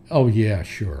 Oh yeah,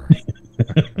 sure.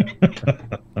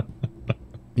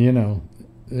 You know,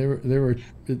 there were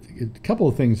a couple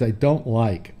of things I don't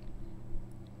like.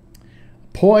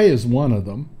 Poi is one of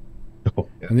them,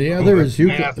 and the other is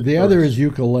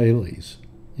ukuleles.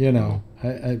 You know,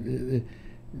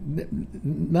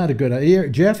 not a good idea.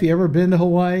 Jeff, you ever been to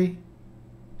Hawaii?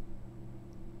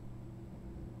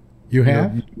 You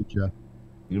have?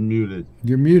 You're muted.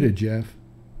 You're muted, Jeff.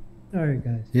 Sorry,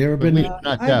 guys. You ever been? Not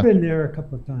I've deaf. been there a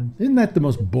couple of times. Isn't that the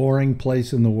most boring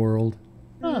place in the world?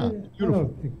 Ah, I beautiful.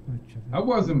 don't think much of I it.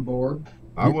 wasn't bored.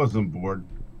 I wasn't bored.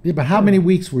 Yeah, but how many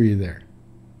weeks were you there?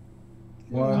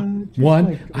 Just One.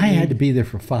 like I had to be there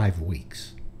for 5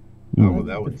 weeks. Oh, well,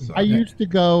 that would suck. I used to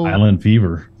go. Island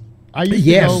Fever. I used to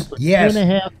Yes, go for yes.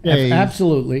 2.5 days.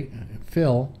 Absolutely.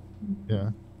 Phil,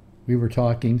 Yeah. we were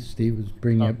talking. Steve was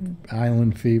bringing up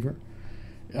Island Fever.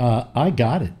 I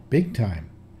got it big time.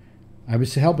 I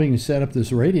was helping set up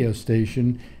this radio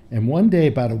station, and one day,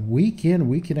 about a week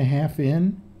and a half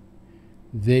in,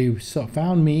 they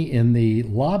found me in the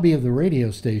lobby of the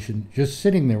radio station, just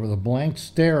sitting there with a blank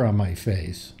stare on my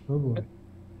face. Oh boy.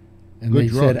 And Good they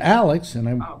drug. said, Alex, and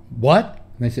I, what?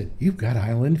 And they said, you've got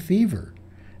island fever.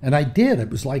 And I did. It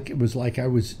was like I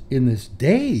was in this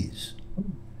daze.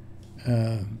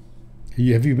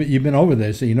 You've been over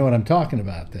there, so you know what I'm talking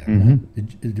about there.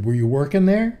 Mhm. Were you working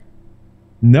there?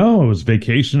 No, it was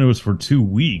vacation. It was for 2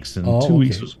 weeks, and Oh, 2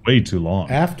 weeks okay. was way too long.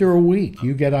 After a week,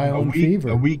 you get A island week, fever.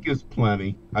 a week is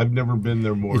plenty. I've never been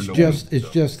there more It's than a just week.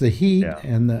 it's just the heat Yeah.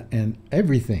 and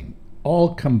everything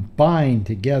all combined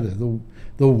together.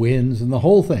 The winds and the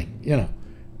whole thing. To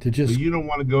So just you don't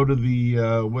want to go to the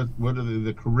what are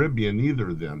the Caribbean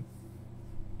either. Then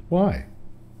why?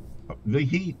 the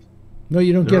heat. No,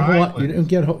 you don't They're get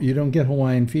islands. you don't get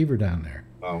Hawaiian fever down there.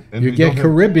 Oh, and You they get don't have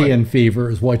Caribbean poi. fever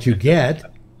is what you get.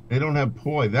 They don't have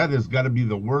poi. That has got to be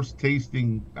the worst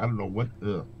tasting. I don't know what.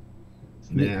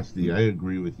 It's nasty. I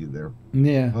agree with you there.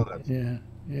 Yeah, Oh, that's-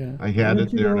 yeah. I had Why it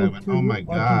don't you there, and go I went, to "Oh my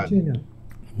god!" Argentina.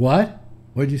 What?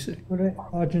 What'd you say? Go to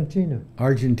Argentina.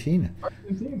 Argentina.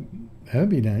 That'd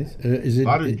be nice. Is it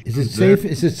Argentina's safe?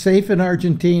 there. Is it safe in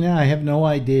Argentina? I have no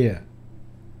idea.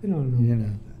 You don't know. You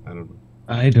know. I don't know.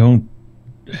 I don't.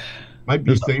 Might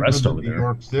be There's safer unrest than over New there.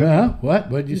 York City. Huh? What?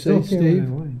 What'd you It's say, okay when I Steve?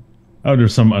 went. Oh,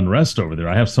 there's some unrest over there.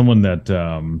 I have someone that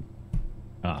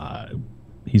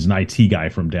he's an IT guy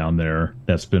from down there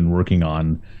that's been working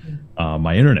on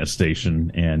my internet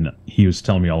station, and he was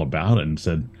telling me all about it and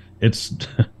said it's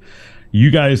you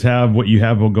guys have what you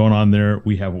have going on there.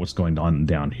 We have what's going on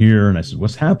down here. And I said,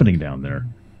 what's happening down there?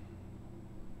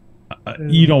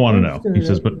 You don't want to know. He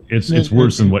says, but it's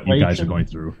worse than what you guys are going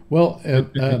through. Well,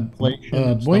 Inflation and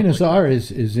stuff Buenos like that.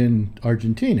 Aires is in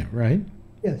Argentina, right?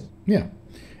 Yes. Yeah.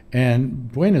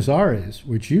 And Buenos Aires,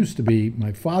 which used to be,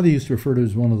 my father used to refer to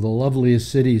as one of the loveliest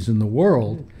cities in the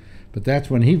world, but that's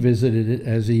when he visited it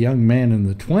as a young man in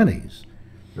the 20s.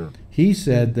 Sure. He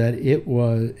said that it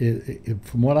was,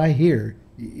 from what I hear,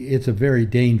 it's a very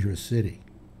dangerous city.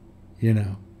 You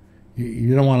know,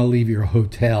 you don't want to leave your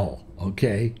hotel,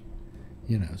 okay?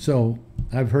 You know, so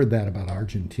I've heard that about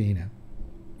Argentina.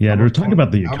 Yeah, they're talking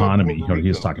about the How about economy. Puerto He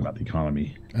was Rico? talking about the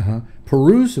economy.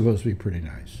 Peru's supposed to be pretty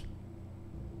nice.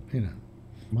 You know,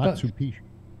 Machu Picchu.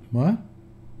 what?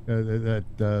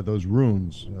 Those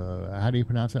runes. How do you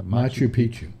pronounce that? Machu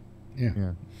Picchu. Yeah.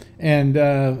 Yeah. And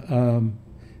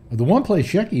the one place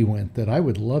Shecky went that I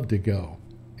would love to go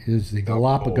is the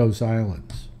Galapagos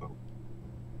Islands.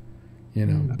 You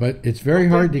know, but it's very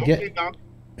hard to get.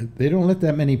 They don't let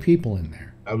that many people in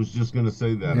there. I was just going to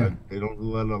say that. Yeah. They don't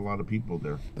let a lot of people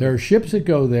there. There are ships that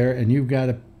go there, and you've got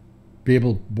to be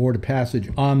able to board a passage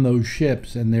on those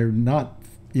ships, and they're not,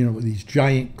 you know, these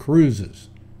giant cruises.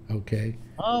 Okay.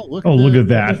 Oh, look Look at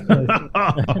that.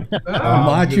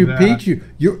 Machu Picchu.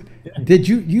 You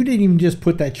didn't even just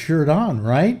put that shirt on,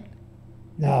 right?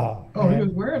 No. Oh, he was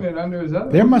wearing it under his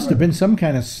other. There must have been some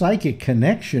kind of psychic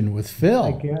connection with I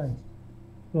Phil. guess.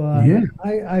 Well, Yeah.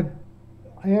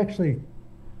 I actually,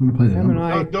 I'm gonna play that. him and number.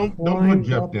 I Don't put climbed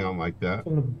Jeff up down like that.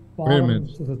 from the Wait a bottom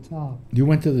minute. to the top. You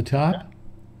went to the top?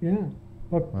 Yeah,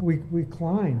 but we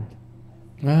climbed.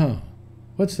 Oh,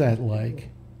 what's that like?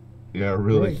 Yeah,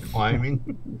 really Great.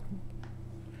 climbing.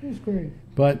 It was great.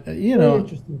 But you Very know,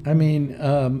 interesting. I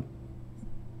mean,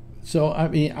 so I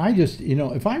mean, I just, you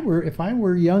know, if I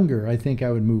were younger, I think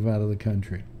I would move out of the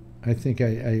country. I think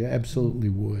I absolutely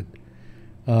would.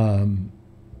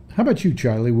 How about you,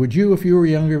 Charlie? Would you, if you were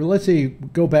younger? Let's say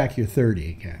go back, you're 30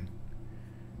 again,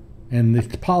 and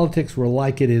the politics were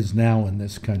like it is now in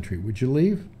this country. Would you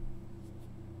leave?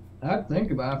 I think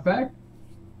about. In fact,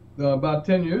 about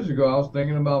 10 years ago, I was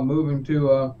thinking about moving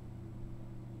to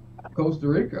Costa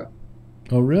Rica.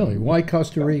 Oh, really? Why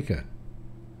Costa Rica?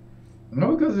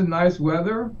 No, because it's nice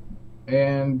weather,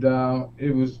 and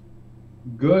it was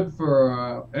good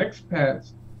for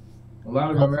expats. A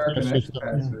lot of American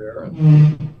expats there.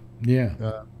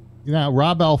 Yeah. Now,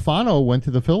 Rob Alfano went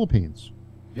to the Philippines.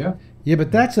 Yeah. Yeah,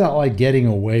 but that's not like getting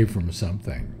away from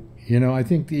something. You know, I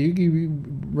think you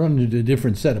run into a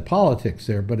different set of politics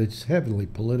there, but it's heavily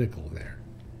political there.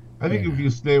 I think if you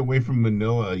stay away from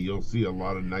Manila, you'll see a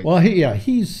lot of nice. Well,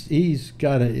 he's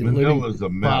got a Manila's a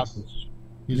mess. Province.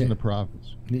 He's in the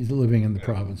province. He's living in the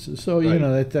provinces, so you Right.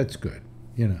 know that's good.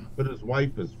 You know, But his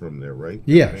wife is from there, right?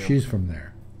 yeah, Family. she's from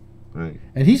there, Right.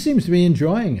 and he seems to be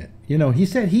enjoying it. You know, he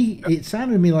said it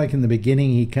sounded to me like in the beginning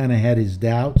he kind of had his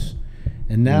doubts,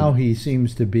 and now he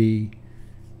seems to be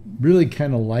really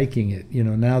kind of liking it. You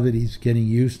know, now that he's getting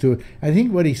used to it. I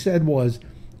think what he said was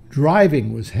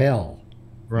driving was hell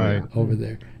Right. over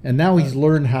there, and now he's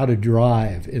learned how to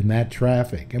drive in that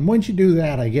traffic. And once you do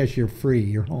that, I guess you're free.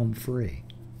 You're home free.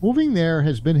 Moving there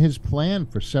has been his plan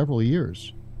for several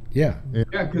years. Yeah. Yeah,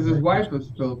 because his wife was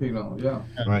Filipino. Yeah.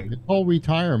 Right. His whole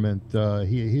retirement,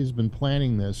 he's been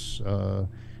planning this.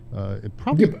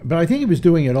 Probably. Yeah, but I think he was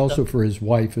doing it also for his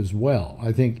wife as well.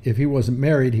 I think if he wasn't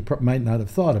married, he might not have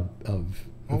thought of the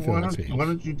Well, Philippines. why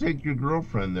don't you take your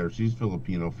girlfriend there? She's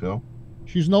Filipino, Phil.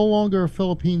 She's no longer a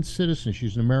Philippine citizen.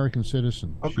 She's an American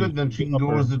citizen. Oh, good. Then she can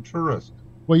go as a tourist.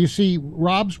 Well, you see,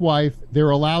 Rob's wife,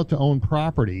 they're allowed to own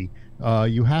property.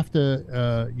 You have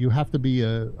to be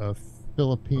a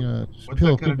Filipina What's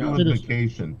that got to do with citizen,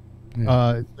 vacation?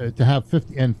 to have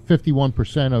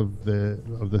 51% of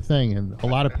the thing, and a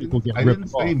lot of people get I ripped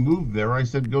didn't off. say move there. I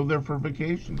said go there for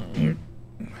vacation.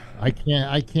 I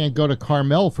can't go to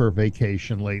Carmel for a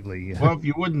vacation lately. Well, if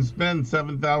you wouldn't spend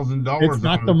 $7,000 It's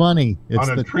not the money. It's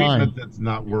on a the treatment time. that's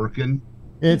not working.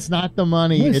 It's not the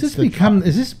money. Well, It's has the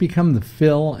this become the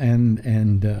Phil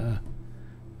and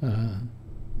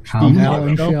How Alan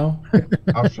much? show?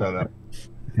 I'll shut up.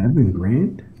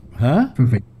 $7,000 Huh? for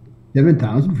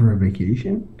 7,000 for a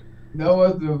vacation? That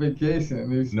wasn't a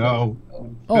vacation. It's No.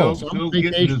 Oh, Some Phil's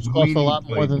getting vacations his cost a weenie lot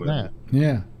more played than with. that.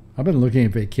 Yeah, I've been looking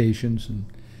at vacations, and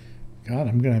God,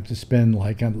 I'm gonna have to spend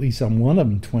like at least on one of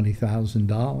them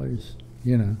 $20,000.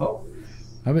 You know, Oh,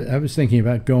 I was thinking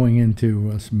about going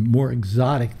into some more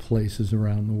exotic places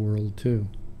around the world too,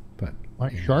 but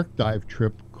My shark dive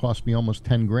trip cost me almost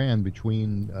 10 grand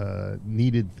between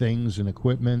needed things and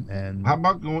equipment and How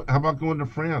about going to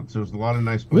France? There's a lot of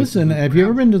nice places. listen, in have you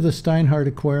ever France. been to the Steinhardt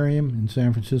Aquarium in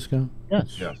San Francisco?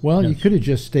 yes. Yes. Well, you Yes. could have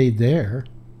just stayed there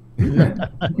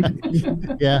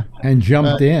Yeah. and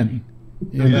jumped in.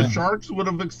 You And know? the Sharks would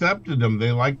have accepted them.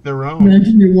 They like their own.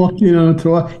 Imagine you walk in on a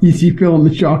tour, you see Phil in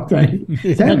the Shark Tank.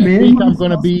 Is that Next man? week I'm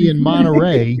going to be in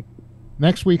Monterey.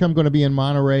 Next week I'm going to be in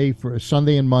Monterey for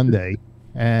Sunday and Monday,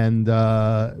 and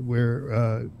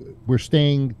we're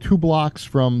staying 2 blocks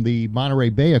from the Monterey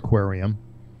Bay Aquarium,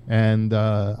 and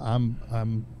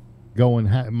I'm going.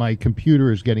 My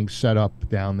computer is getting set up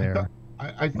down there.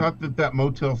 I thought that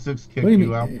Motel 6 kicked What do you you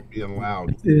mean? out for being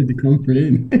loud. Stay the comfort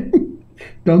in.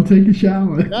 Don't take a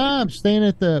shower. I'm staying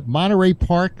at the Monterey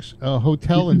Parks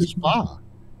Hotel and Spa.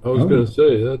 I was Oh. going to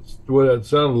say that's what it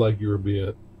sounded like you were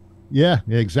being. Yeah,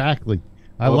 exactly.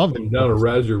 I I'll love come it. down to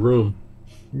razz your room.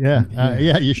 Yeah,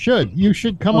 yeah. You should. You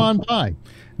should come on by.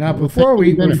 Now, We'll before take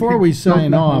you dinner. before we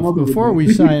sign Don't off, let my before mother we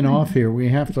do it. sign off here, we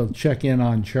have to check in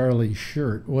on Charlie's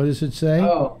shirt. What does it say?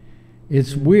 oh,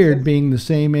 It's weird being the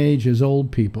same age as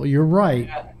old people. You're right.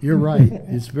 You're right.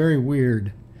 It's very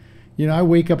weird. You know, I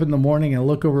wake up in the morning and I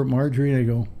look over at Marjorie and I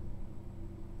go,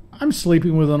 I'm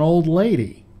sleeping with an old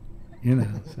lady. You know,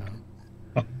 so.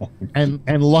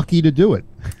 And lucky to do it.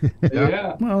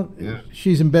 yeah. Well, Yeah.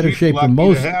 she's in better She's shape lucky than to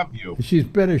most. have you. She's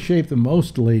better shape than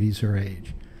most ladies her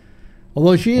age.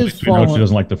 Although she At is least we know she falling.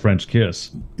 doesn't like the French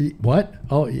kiss. What?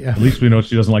 Oh, yeah. At least we know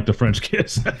she doesn't like the French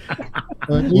kiss.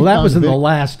 Well, that was in the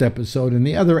last episode. In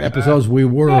the other episodes, we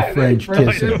were Yeah, French they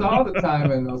kissing. kiss all the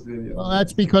time in those videos. Well,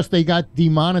 that's because they got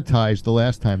demonetized the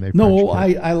last time they. No,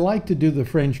 French kissed. I like to do the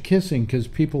French kissing because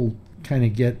people kind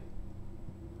of get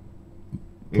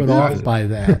put off Exactly. by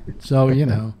that. So, you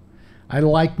know, I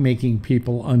like making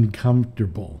people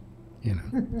uncomfortable, you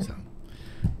know. So,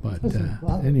 but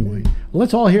anyway,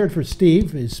 let's all hear it for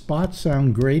Steve. His spots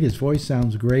sound great. His voice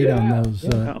sounds great on those.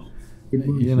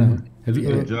 You know, have you?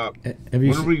 Good job. Have you?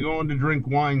 When are we going to drink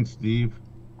wine, Steve?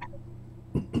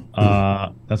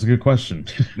 That's a good question.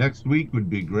 Next week would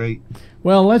be great.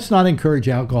 Well, let's not encourage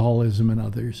alcoholism in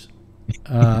others.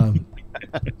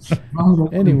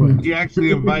 Anyway, He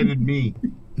actually invited me.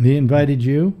 he invited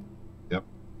you. Yep.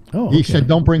 Oh, He okay. said,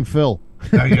 "Don't bring Phil."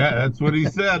 Yeah, that's what he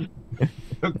said.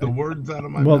 Took the words out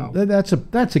of my Well, mouth.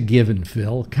 that's a given,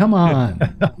 Phil. Come on,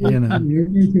 you know, You're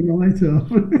making the lights off.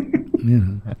 you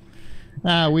know.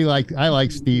 I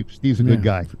like Steve. Steve's a good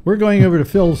guy. We're going over to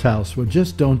Phil's house. Well,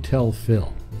 just don't tell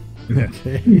Phil.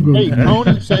 Okay. Hey,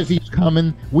 Tony says he's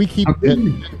coming. We keep. I'm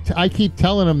busy. I keep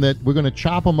telling him that we're going to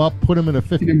chop him up, put him in a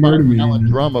can murder me, 55-gallon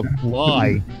man. drum of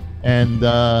lye, and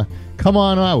come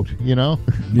on out. You know.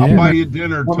 I'll buy Yeah. you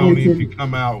dinner, I'll Tony, make if it- you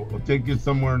come out. We'll take you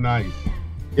somewhere nice.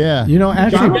 Yeah. You know,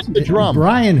 John, actually, the drum.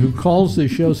 Brian, who calls the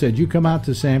show, said you come out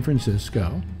to San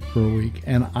Francisco for a week,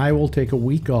 and I will take a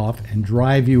week off and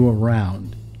drive you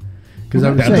around. Because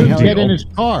I was That's saying, a how, Get in his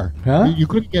car. Huh? You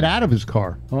couldn't get out of his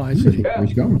car. oh, I see. Where's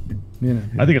he going? You know,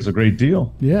 I think it's a great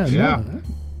deal. yeah, Yeah. no,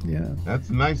 yeah. That's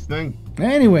a nice thing.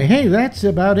 Anyway, hey, that's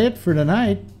about it for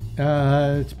tonight.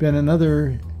 It's been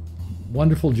another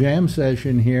wonderful jam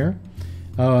session here,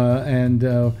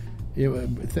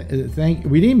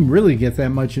 we didn't really get that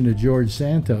much into George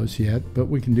Santos yet, but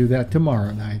we can do that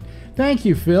tomorrow night. Thank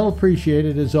you, Phil. Appreciate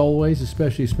it as always,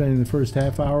 especially spending the first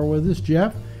half hour with us.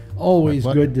 Jeff, always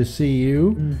My pleasure. good to see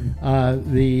you.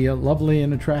 The lovely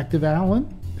and attractive Alan,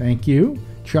 thank you.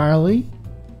 Charlie,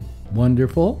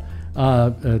 wonderful.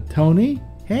 Tony,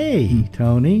 hey,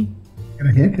 Tony. Got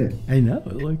a haircut. I know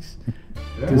it looks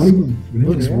One of them.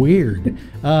 looks weird.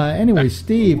 Anyway,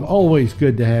 Steve, always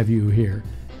good to have you here.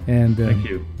 And Thank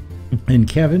you. And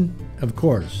Kevin, of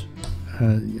course,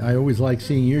 I always like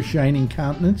seeing your shining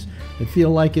countenance. I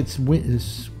feel like it's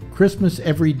Christmas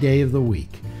every day of the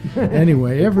week.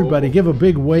 Anyway, everybody give a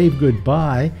big wave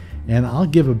goodbye, and I'll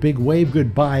give a big wave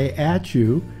goodbye at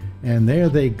you. And there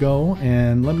they go.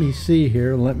 And let me see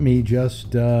here. Let me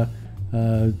just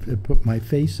put my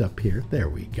face up here. There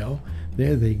we go.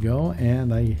 There they go.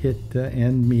 And I hit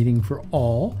end meeting for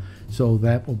all. So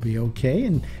that will be okay.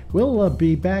 And we'll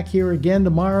be back here again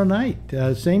tomorrow night.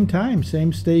 Same time,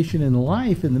 same station in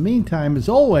life. In the meantime, as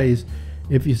always,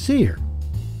 if you see her,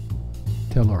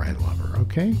 tell her I love her,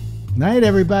 okay? Night,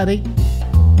 everybody.